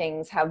working on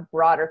things have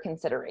broader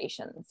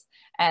considerations,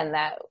 and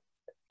that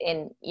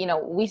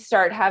we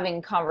start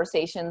having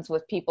conversations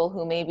with people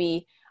who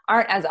maybe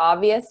aren't as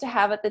obvious to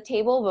have at the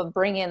table, but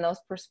bring in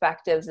those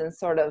perspectives and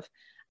sort of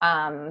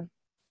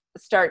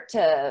start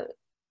to,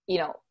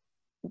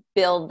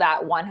 build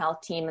that One Health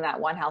team and that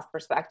One Health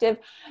perspective.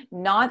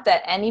 Not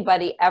that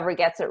anybody ever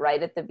gets it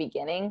right at the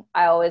beginning.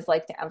 I always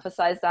like to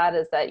emphasize that,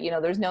 is that,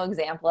 there's no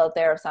example out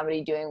there of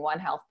somebody doing One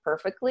Health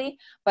perfectly.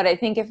 But I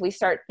think if we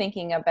start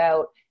thinking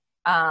about,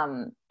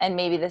 and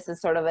maybe this is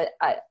sort of a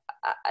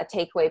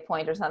takeaway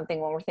point or something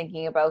when we're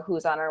thinking about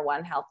who's on our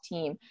One Health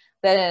team,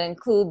 that it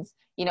includes,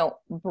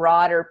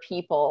 broader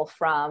people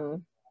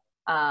from,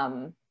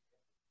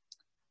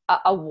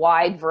 a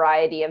wide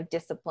variety of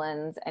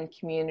disciplines and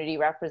community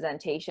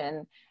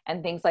representation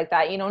and things like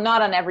that.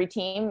 Not on every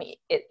team,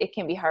 it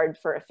can be hard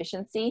for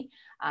efficiency.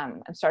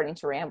 I'm starting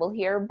to ramble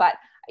here, but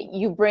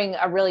you bring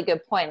a really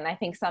good point. And I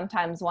think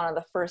sometimes one of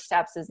the first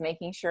steps is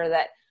making sure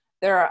that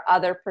there are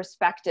other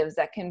perspectives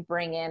that can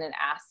bring in and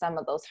ask some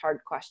of those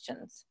hard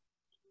questions.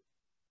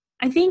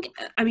 I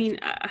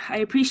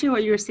appreciate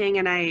what you're saying,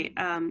 and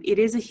it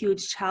is a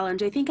huge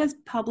challenge. I think as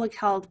public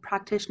health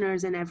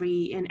practitioners in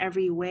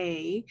every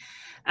way,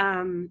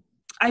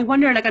 I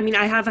wonder,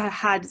 I have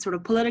had sort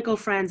of political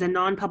friends and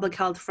non-public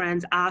health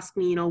friends ask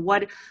me,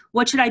 what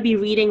should I be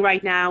reading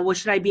right now? What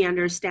should I be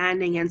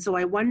understanding? And so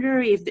I wonder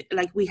if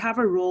we have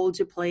a role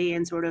to play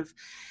in sort of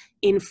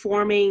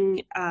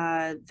informing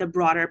the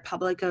broader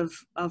public of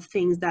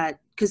things that,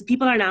 because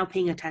people are now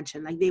paying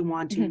attention, they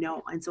want to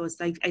know. And so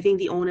it's I think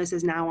the onus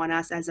is now on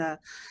us as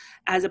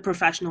a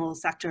professional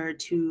sector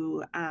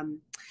to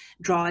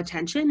draw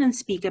attention and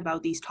speak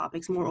about these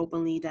topics more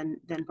openly than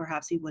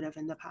perhaps we would have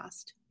in the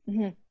past.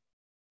 Mm-hmm.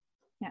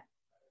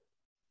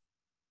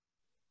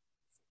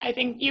 I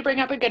think you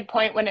bring up a good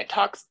point when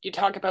you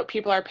talk about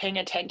people are paying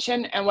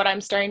attention. And what I'm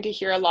starting to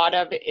hear a lot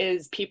of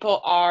is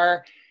people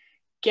are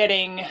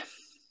getting,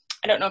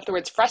 I don't know if the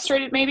word's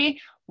frustrated maybe,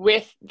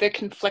 with the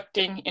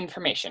conflicting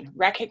information,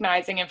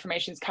 recognizing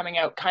information is coming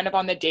out kind of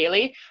on the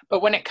daily.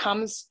 But when it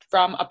comes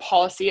from a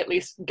policy, at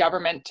least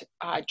government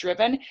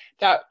driven,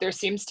 that there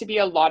seems to be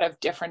a lot of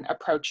different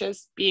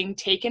approaches being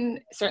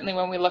taken, certainly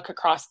when we look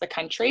across the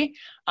country.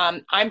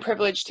 I'm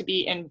privileged to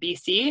be in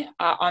BC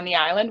on the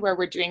island, where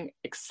we're doing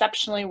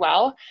exceptionally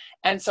well.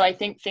 And so I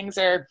think things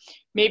are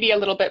maybe a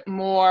little bit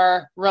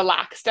more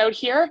relaxed out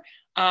here.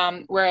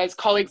 Whereas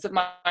colleagues of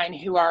mine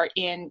who are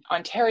in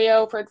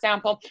Ontario, for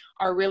example,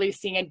 are really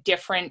seeing a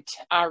different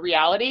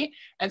reality.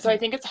 And so I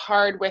think it's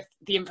hard with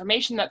the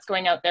information that's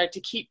going out there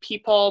to keep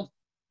people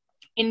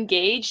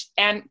engaged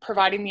and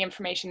providing the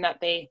information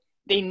that they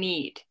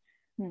need.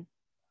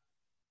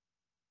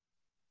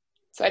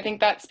 So I think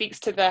that speaks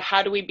to the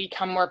how do we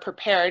become more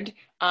prepared.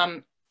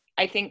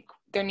 I think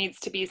there needs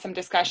to be some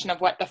discussion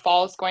of what the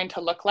fall is going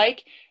to look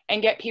like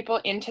and get people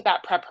into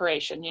that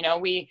preparation.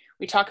 We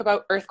talk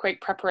about earthquake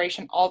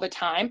preparation all the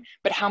time,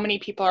 but how many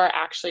people are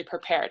actually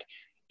prepared?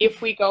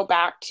 If we go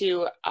back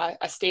to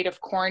a state of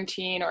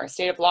quarantine or a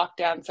state of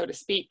lockdown, so to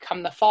speak,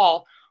 come the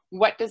fall,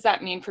 what does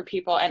that mean for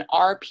people? And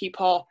are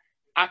people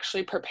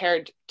actually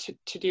prepared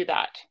to do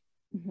that?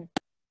 Mm-hmm.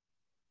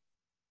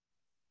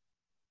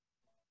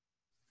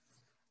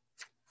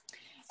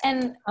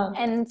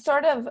 And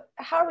sort of,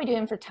 how are we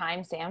doing for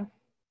time, Sam?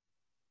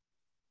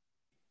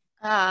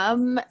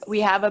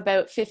 We have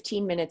about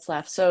 15 minutes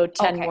left, so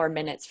 10 Okay. more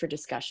minutes for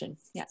discussion.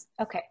 Yeah.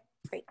 Okay,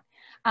 great.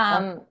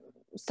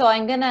 So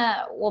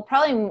we'll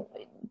probably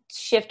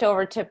shift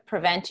over to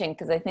prevention,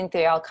 because I think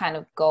they all kind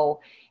of go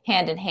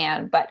hand in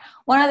hand. But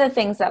one of the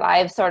things that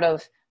I've sort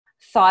of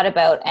thought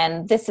about,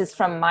 and this is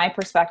from my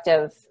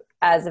perspective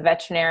as a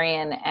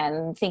veterinarian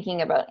and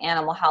thinking about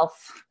animal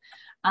health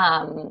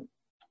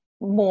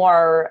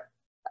more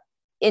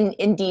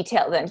in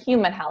detail than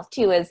human health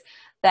too, is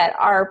that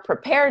our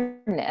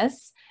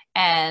preparedness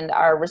and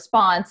our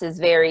response is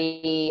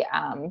very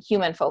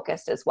human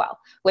focused as well,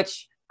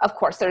 which of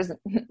course there's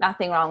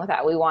nothing wrong with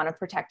that. We want to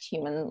protect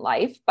human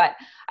life, but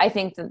I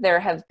think that there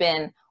have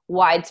been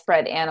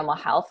widespread animal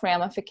health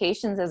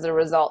ramifications as a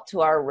result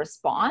to our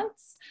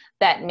response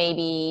that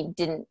maybe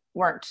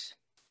weren't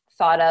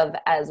thought of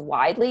as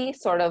widely,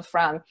 sort of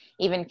from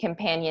even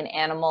companion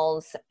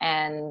animals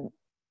and,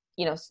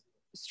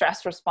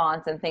 stress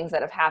response and things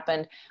that have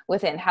happened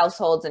within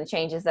households and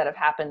changes that have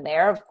happened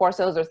there. Of course,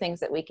 those are things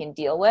that we can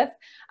deal with,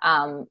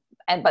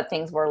 but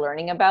things we're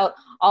learning about,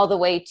 all the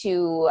way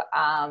to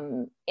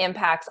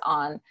impacts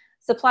on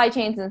supply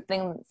chains and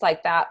things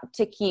like that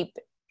to keep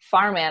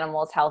farm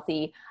animals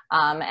healthy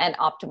and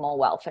optimal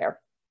welfare.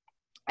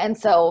 And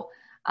so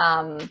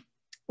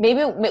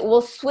maybe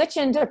we'll switch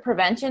into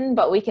prevention,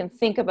 but we can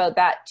think about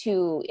that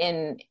too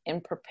in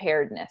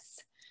preparedness.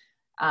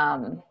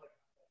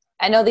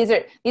 I know these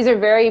are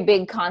very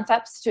big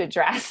concepts to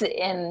address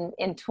in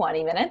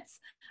 20 minutes.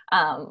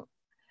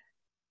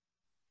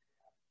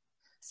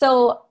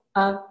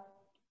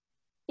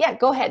 Yeah,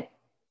 go ahead.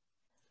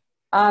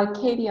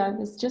 Katie, I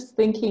was just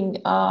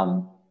thinking,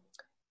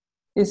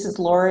 this is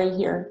Lori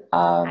here.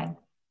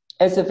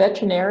 As a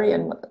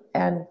veterinarian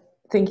and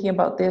thinking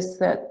about this,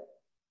 that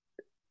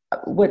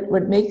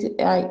what makes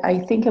it, I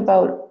think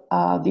about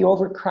the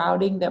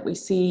overcrowding that we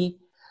see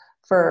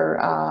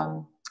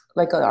for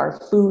like our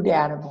food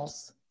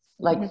animals,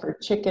 like for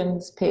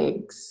chickens,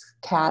 pigs,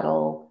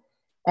 cattle,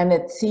 and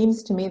it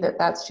seems to me that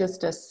that's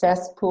just a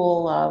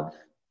cesspool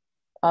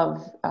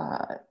of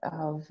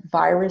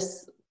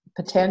virus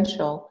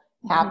potential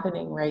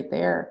happening right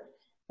there.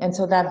 And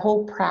so that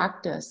whole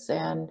practice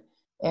and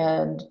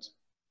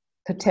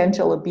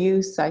potential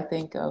abuse, I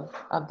think, of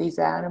these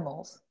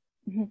animals.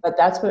 But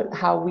that's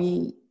how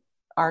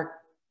our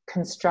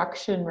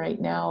construction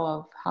right now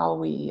of how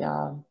we,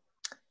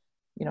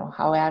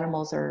 how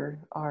animals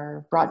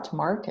are brought to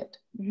market.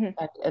 And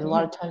a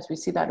lot of times we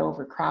see that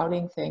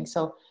overcrowding thing.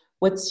 So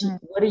what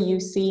are you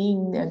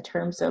seeing in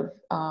terms of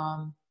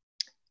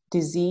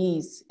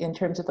disease, in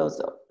terms of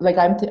those, like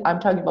I'm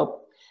talking about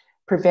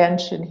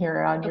prevention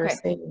here on your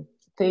same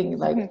thing,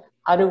 like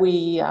how do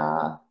we,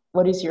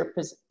 what is your,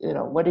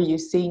 what are you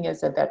seeing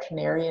as a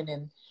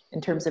veterinarian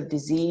in terms of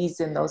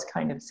disease in those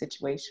kind of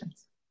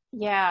situations?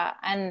 Yeah,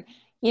 and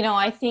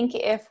I think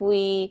if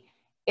we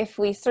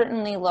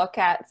certainly look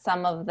at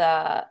some of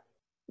the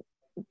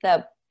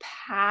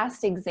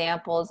past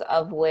examples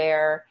of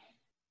where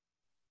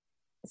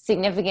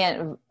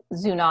significant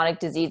zoonotic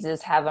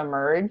diseases have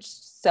emerged,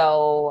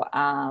 so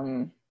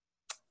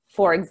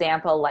for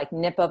example, like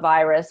Nipah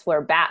virus,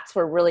 where bats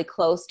were really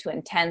close to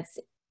intense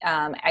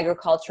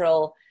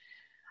agricultural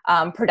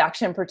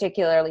production,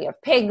 particularly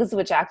of pigs,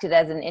 which acted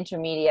as an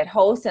intermediate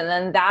host. And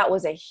then that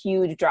was a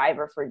huge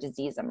driver for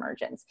disease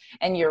emergence.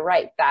 And you're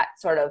right, that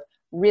sort of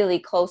really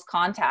close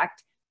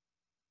contact,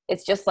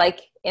 it's just like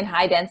in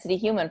high density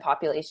human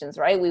populations,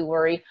 right? We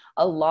worry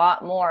a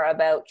lot more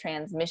about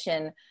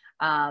transmission.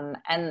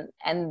 And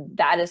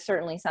that is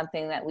certainly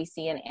something that we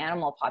see in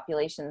animal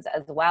populations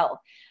as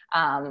well.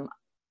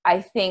 I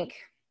think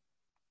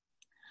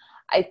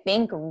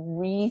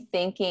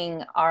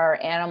rethinking our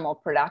animal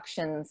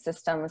production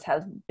systems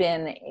has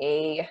been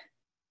a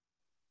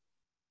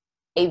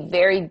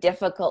very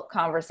difficult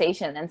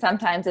conversation. And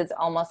sometimes it's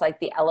almost like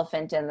the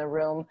elephant in the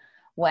room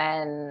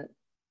when,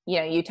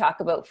 you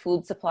talk about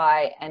food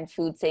supply and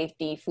food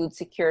safety, food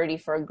security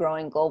for a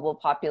growing global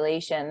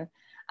population.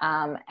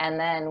 And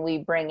then we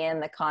bring in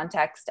the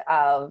context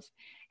of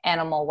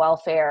animal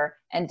welfare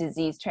and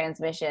disease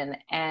transmission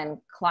and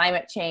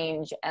climate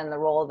change and the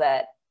role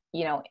that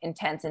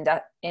intense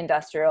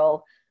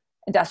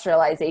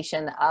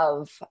industrialization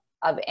of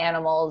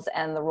animals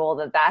and the role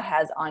that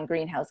has on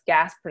greenhouse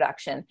gas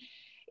production.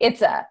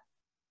 It's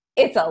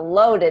a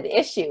loaded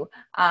issue,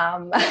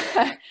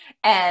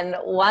 and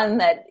one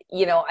that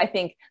I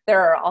think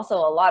there are also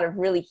a lot of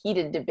really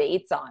heated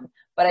debates on.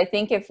 But I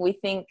think if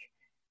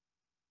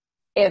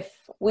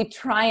we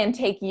try and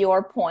take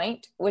your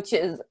point, which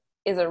is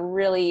a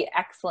really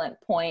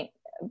excellent point,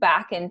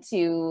 back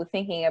into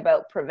thinking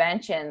about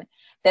prevention,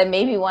 that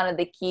maybe one of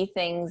the key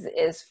things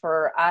is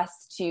for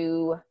us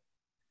to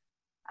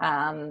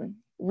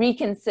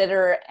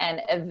reconsider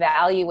and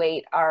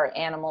evaluate our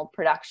animal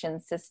production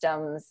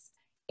systems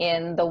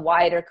in the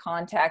wider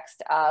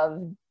context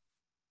of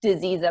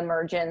disease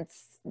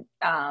emergence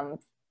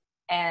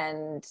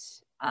and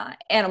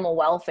animal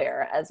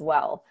welfare as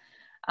well.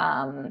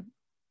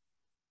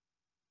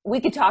 We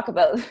could talk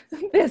about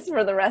this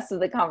for the rest of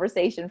the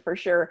conversation for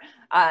sure.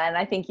 And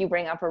I think you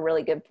bring up a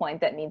really good point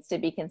that needs to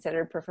be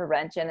considered for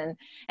prevention.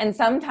 And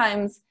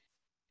sometimes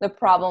the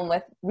problem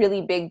with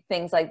really big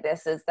things like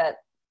this is that,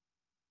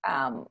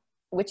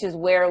 which is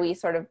where we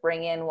sort of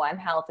bring in One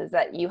Health, is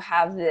that you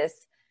have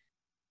this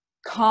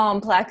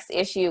complex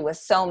issue with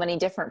so many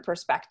different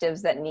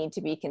perspectives that need to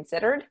be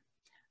considered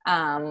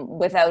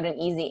without an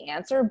easy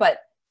answer. But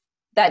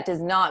that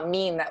does not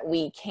mean that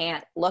we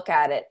can't look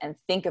at it and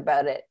think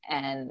about it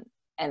and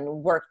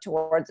work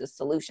towards a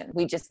solution.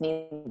 We just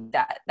need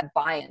that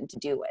buy-in to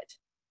do it.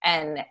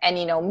 And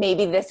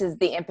maybe this is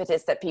the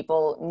impetus that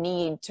people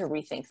need to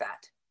rethink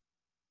that.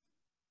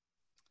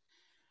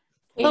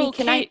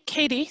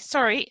 Katie,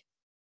 sorry.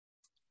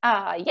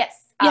 Yes.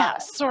 Yeah,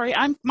 sorry.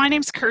 My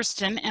name's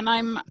Kirsten, and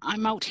I'm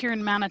out here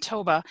in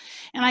Manitoba.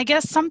 And I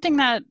guess something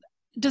that,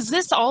 does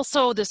this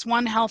also, this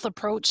One Health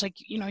approach, like,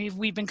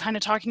 we've been kind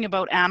of talking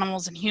about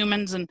animals and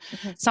humans, and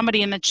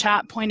somebody in the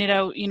chat pointed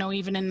out,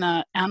 even in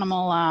the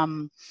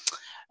animal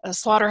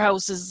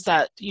slaughterhouses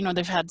that,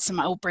 they've had some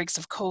outbreaks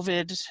of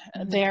COVID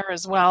there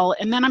as well.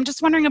 And then I'm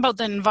just wondering about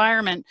the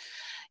environment,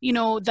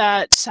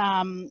 that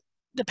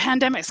the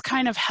pandemic's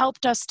kind of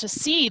helped us to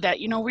see that,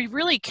 you know, we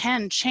really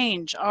can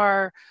change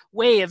our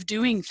way of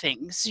doing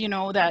things, you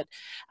know, that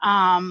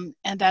and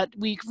that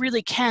we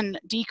really can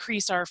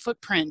decrease our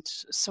footprint,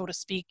 so to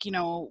speak, you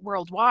know,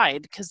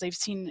 worldwide, because they've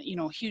seen, you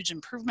know, huge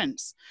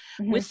improvements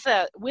with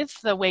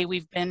the way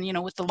we've been, you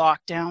know, with the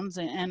lockdowns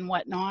and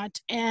whatnot.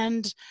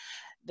 And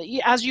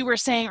as you were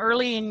saying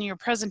early in your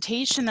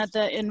presentation, that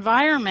the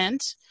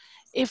environment,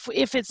 if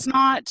it's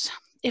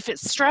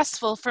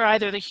stressful for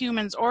either the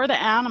humans or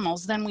the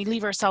animals, then we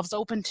leave ourselves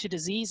open to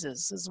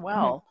diseases as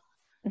well.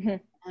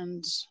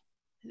 And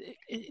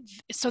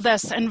so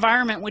this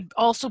environment would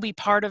also be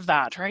part of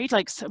that, right?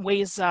 Like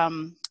ways,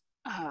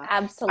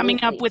 Absolutely.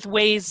 coming up with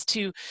ways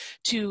to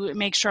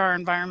make sure our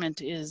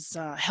environment is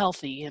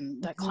healthy,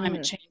 and that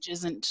climate change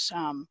isn't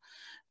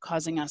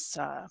causing us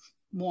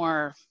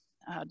more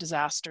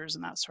disasters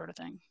and that sort of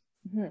thing.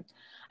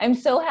 I'm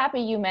so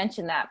happy you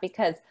mentioned that,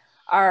 because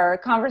our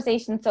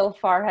conversation so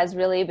far has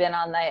really been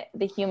on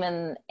the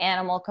human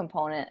animal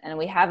component, and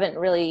we haven't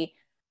really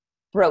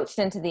broached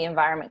into the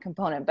environment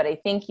component. But I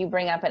think you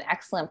bring up an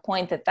excellent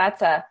point, that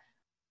that's a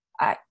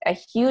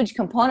huge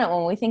component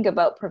when we think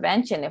about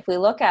prevention. If we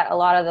look at a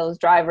lot of those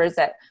drivers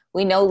that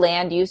we know,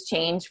 land use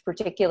change,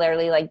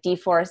 particularly like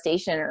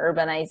deforestation or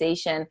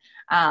urbanization,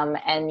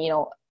 and, you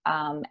know,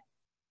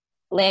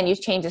 land use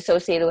change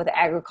associated with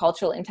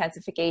agricultural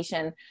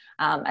intensification,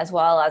 as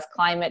well as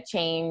climate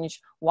change,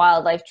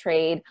 wildlife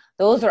trade.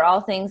 Those are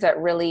all things that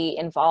really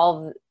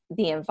involve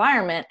the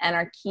environment and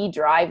are key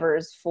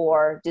drivers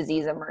for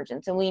disease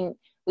emergence. And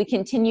we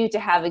continue to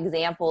have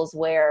examples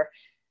where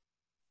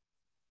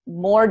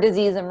more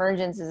disease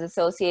emergence is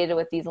associated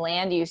with these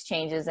land use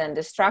changes and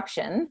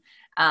destruction.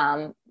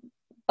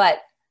 But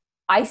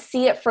I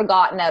see it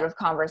forgotten out of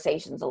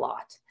conversations a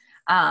lot.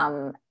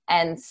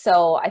 And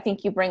so I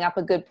think you bring up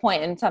a good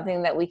point, and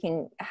something that we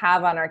can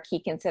have on our key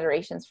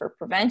considerations for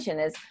prevention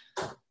is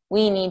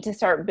we need to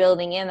start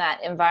building in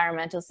that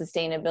environmental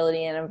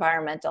sustainability and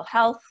environmental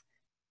health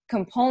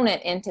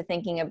component into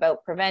thinking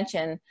about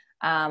prevention,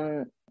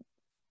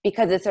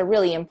 because it's a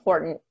really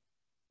important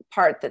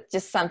part that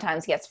just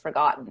sometimes gets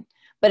forgotten.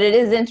 But it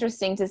is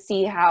interesting to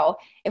see how,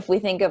 if we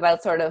think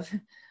about sort of,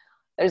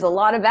 there's a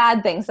lot of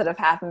bad things that have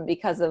happened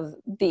because of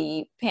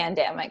the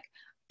pandemic,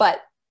 but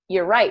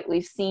you're right,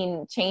 we've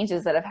seen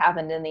changes that have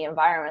happened in the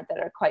environment that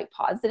are quite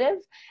positive.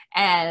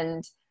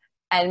 And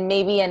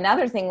maybe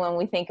another thing when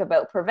we think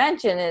about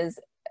prevention is,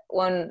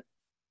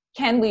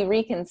 can we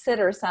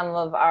reconsider some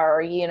of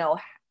our, you know,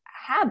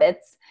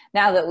 habits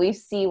now that we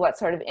see what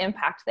sort of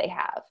impact they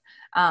have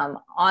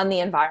on the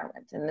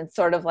environment? And it's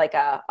sort of like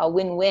a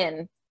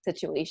win-win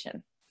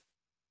situation.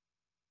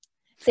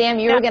 Sam,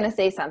 you were going to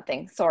say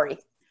something. Sorry.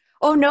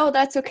 Oh, no,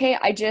 that's okay.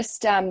 I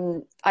just,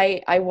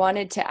 I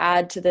wanted to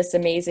add to this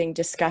amazing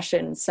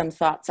discussion some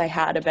thoughts I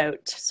had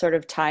about sort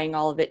of tying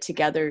all of it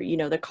together, you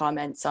know, the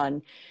comments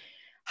on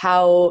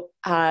how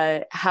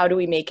do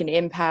we make an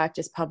impact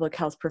as public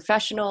health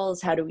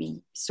professionals? How do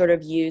we sort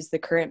of use the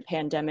current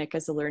pandemic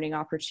as a learning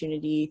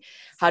opportunity?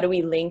 How do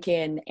we link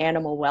in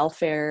animal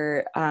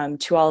welfare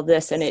to all of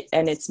this? And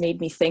it's made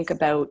me think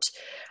about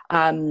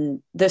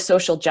the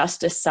social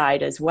justice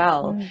side as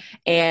well.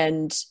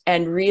 And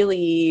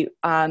really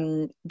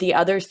the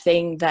other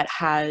thing that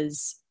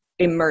has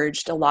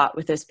emerged a lot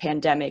with this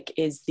pandemic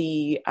is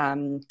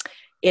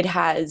it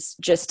has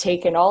just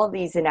taken all of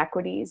these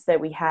inequities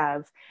that we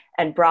have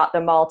and brought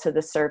them all to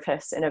the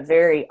surface in a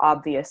very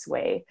obvious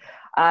way.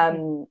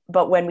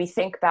 But when we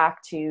think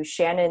back to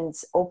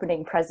Shannon's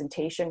opening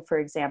presentation, for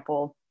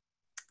example,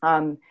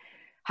 how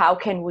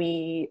do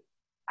we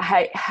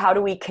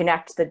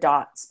connect the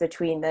dots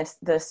between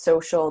the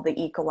social,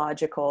 the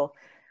ecological,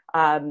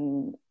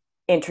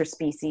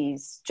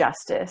 interspecies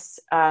justice?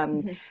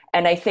 And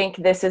I think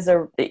this is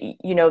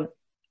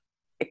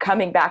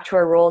coming back to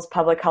our role as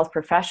public health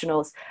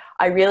professionals,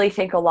 I really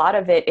think a lot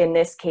of it in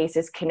this case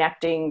is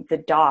connecting the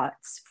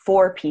dots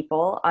for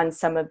people on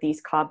some of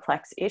these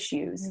complex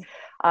issues.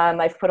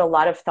 I've put a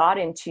lot of thought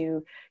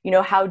into, you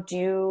know, how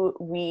do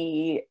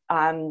we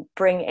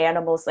bring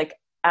animals, like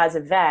as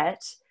a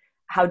vet,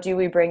 how do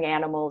we bring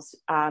animals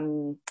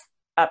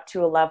up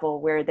to a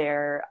level where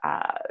they're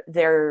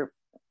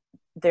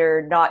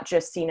not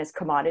just seen as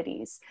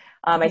commodities?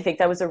 I think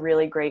that was a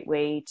really great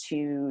way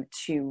to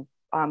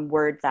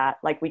word that.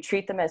 Like, we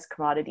treat them as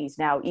commodities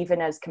now,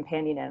 even as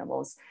companion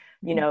animals,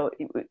 you know,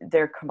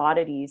 they're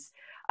commodities.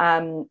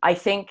 I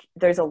think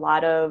there's a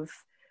lot of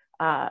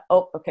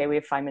okay, we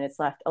have 5 minutes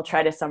left. I'll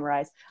try to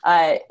summarize.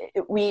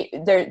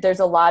 There's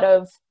a lot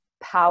of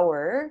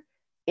power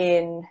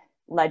in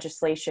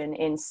legislation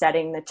in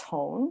setting the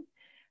tone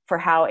for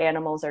how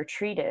animals are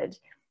treated.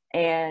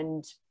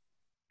 And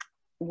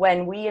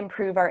when we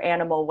improve our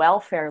animal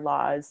welfare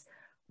laws,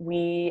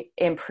 we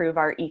improve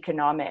our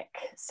economic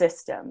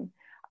system.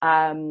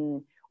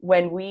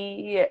 When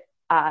we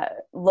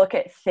look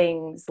at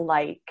things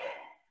like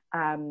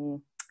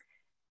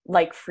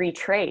free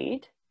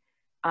trade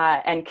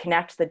and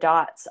connect the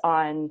dots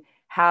on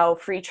how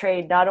free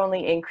trade not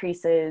only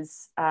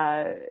increases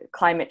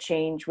climate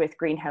change with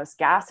greenhouse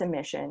gas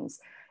emissions,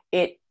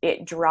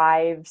 it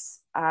drives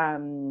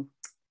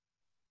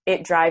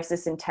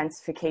this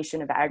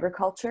intensification of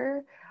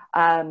agriculture.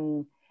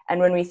 And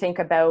when we think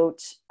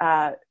about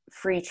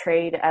free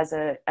trade as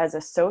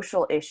a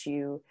social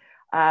issue,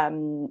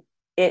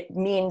 it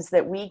means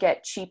that we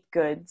get cheap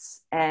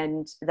goods,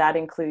 and that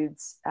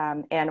includes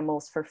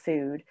animals for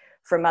food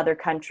from other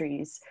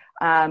countries,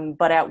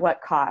 but at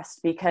what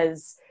cost?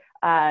 Because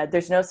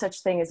there's no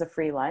such thing as a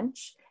free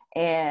lunch,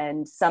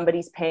 and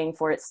somebody's paying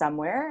for it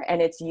somewhere,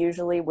 and it's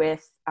usually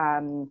with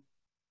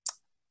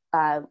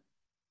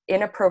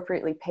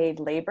inappropriately paid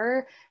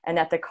labor and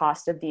at the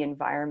cost of the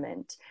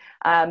environment.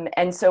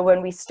 And so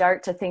when we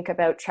start to think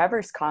about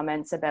Trevor's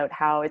comments about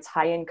how it's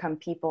high-income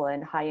people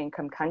and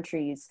high-income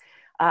countries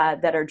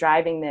that are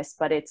driving this,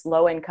 but it's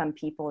low-income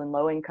people in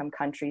low-income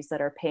countries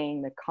that are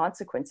paying the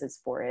consequences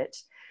for it,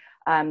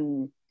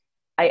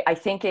 I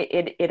think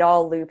it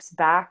all loops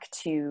back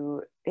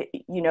to,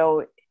 you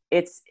know,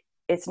 it's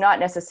not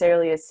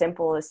necessarily as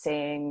simple as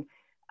saying,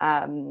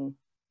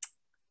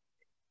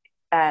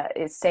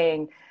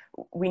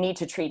 we need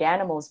to treat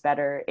animals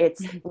better.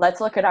 It's let's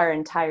look at our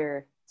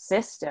entire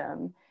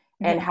system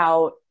and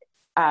how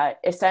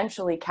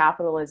essentially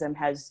capitalism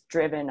has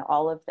driven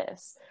all of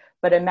this.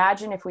 But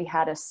imagine if we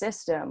had a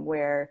system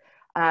where,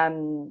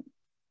 you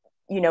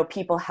know,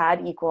 people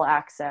had equal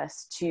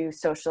access to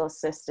social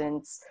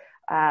assistance,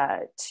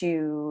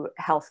 to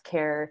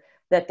healthcare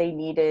that they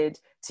needed,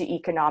 to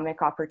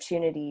economic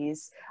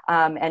opportunities,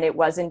 and it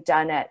wasn't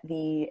done at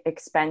the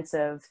expense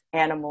of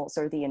animals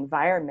or the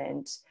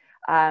environment.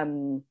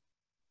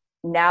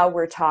 Now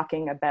we're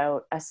talking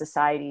about a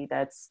society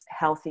that's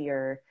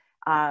healthier,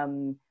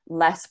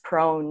 less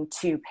prone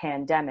to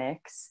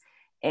pandemics,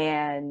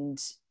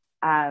 and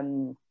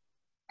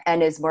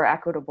is more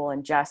equitable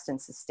and just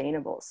and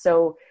sustainable.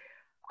 So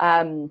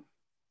I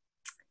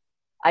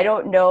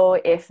don't know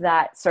if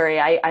that, sorry,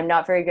 I'm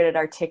not very good at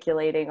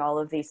articulating all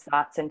of these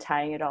thoughts and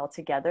tying it all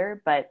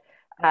together, but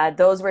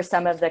those were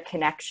some of the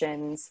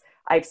connections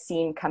I've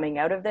seen coming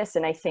out of this.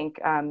 And I think,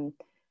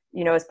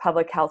 you know, as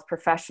public health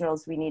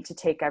professionals, we need to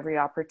take every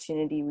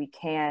opportunity we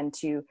can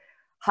to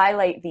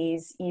highlight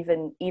these,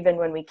 even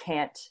when we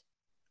can't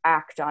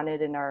act on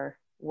it in our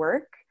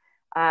work.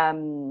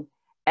 And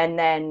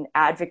then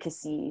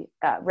advocacy,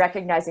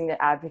 recognizing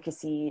that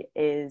advocacy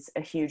is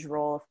a huge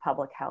role of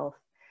public health.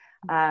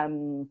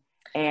 And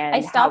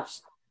I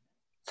stopped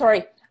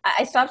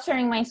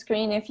sharing my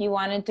screen if you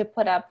wanted to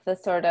put up the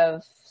sort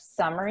of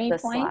summary the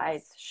points.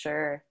 Slides,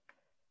 sure.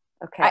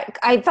 Okay.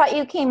 I thought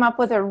you came up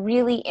with a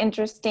really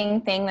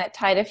interesting thing that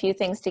tied a few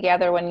things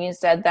together when you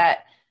said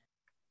that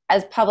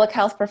as public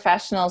health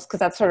professionals, because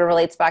that sort of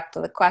relates back to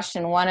the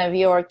question, one of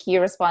your key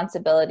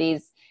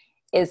responsibilities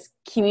is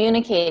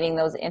communicating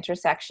those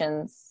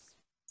intersections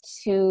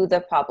to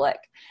the public.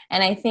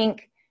 And I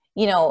think,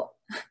 you know,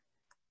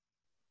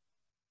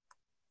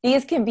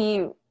 these can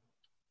be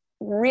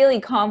really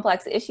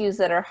complex issues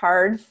that are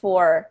hard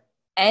for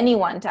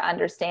anyone to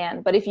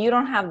understand. But if you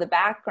don't have the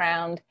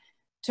background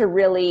to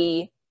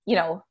really, you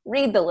know,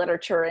 read the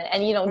literature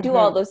and you know, do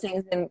all those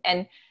things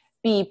and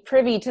be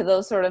privy to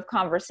those sort of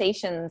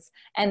conversations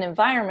and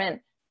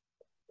environment,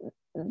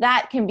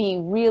 that can be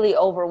really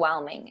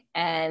overwhelming.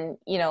 And,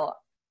 you know,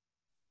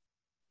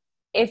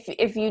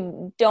 if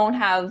you don't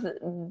have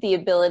the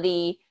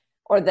ability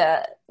or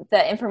the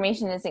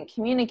information isn't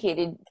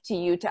communicated to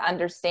you to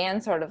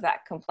understand sort of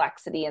that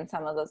complexity and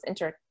some of those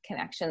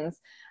interconnections,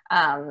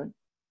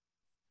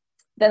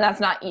 then that's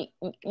not,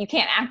 you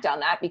can't act on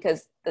that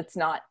because that's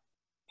not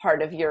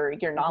part of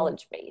your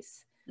knowledge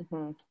base.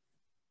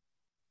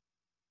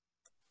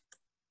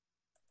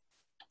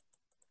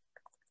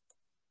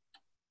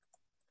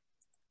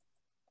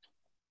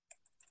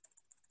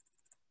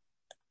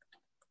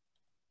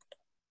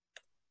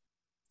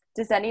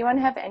 Does anyone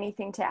have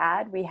anything to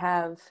add? We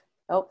have,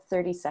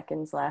 30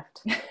 seconds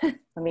left. Let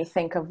me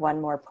think of one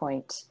more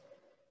point.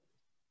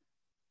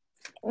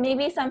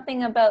 Maybe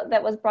something about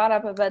that was brought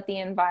up about the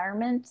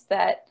environment,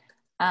 that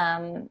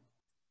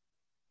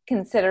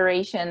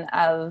consideration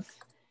of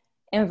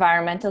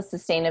environmental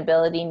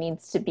sustainability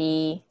needs to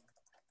be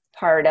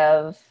part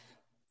of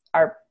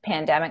our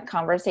pandemic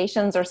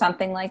conversations or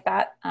something like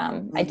that.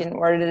 I didn't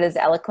word it as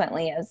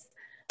eloquently as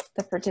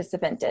the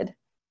participant did.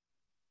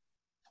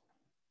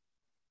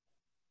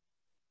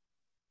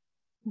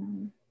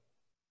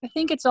 I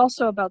think it's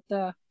also about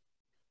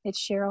it's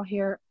Cheryl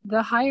here,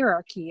 the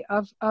hierarchy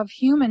of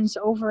humans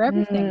over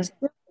everything.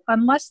 So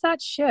unless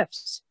that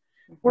shifts,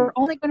 we're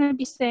only going to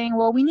be saying,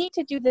 well, we need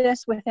to do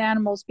this with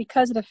animals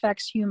because it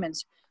affects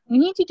humans. We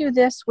need to do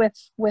this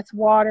with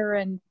water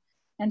and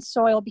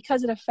soil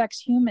because it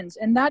affects humans.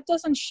 And that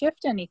doesn't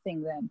shift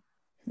anything then.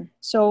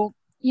 So,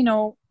 you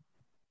know,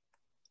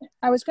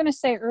 I was going to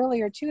say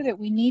earlier too, that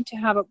we need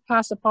to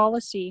pass a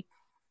policy,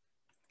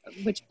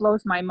 which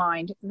blows my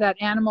mind,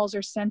 that animals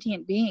are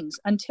sentient beings.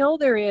 Until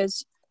there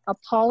is a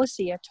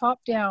policy, a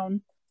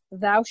top-down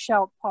thou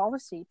shalt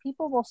policy,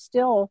 people will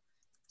still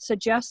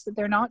suggest that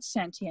they're not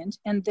sentient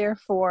and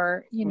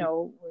therefore, you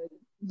know,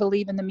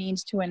 believe in the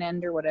means to an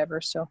end or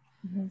whatever. So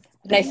And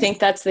I think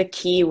that's the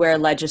key where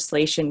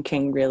legislation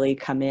can really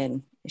come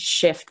in,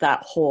 shift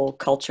that whole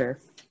culture.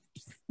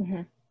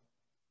 Mm-hmm.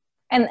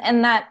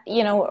 And that,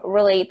 you know,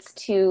 relates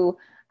to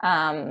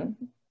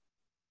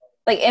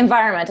like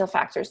environmental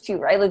factors too,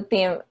 right? Like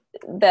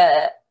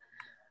the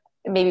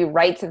maybe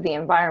rights of the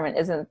environment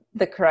isn't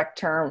the correct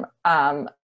term,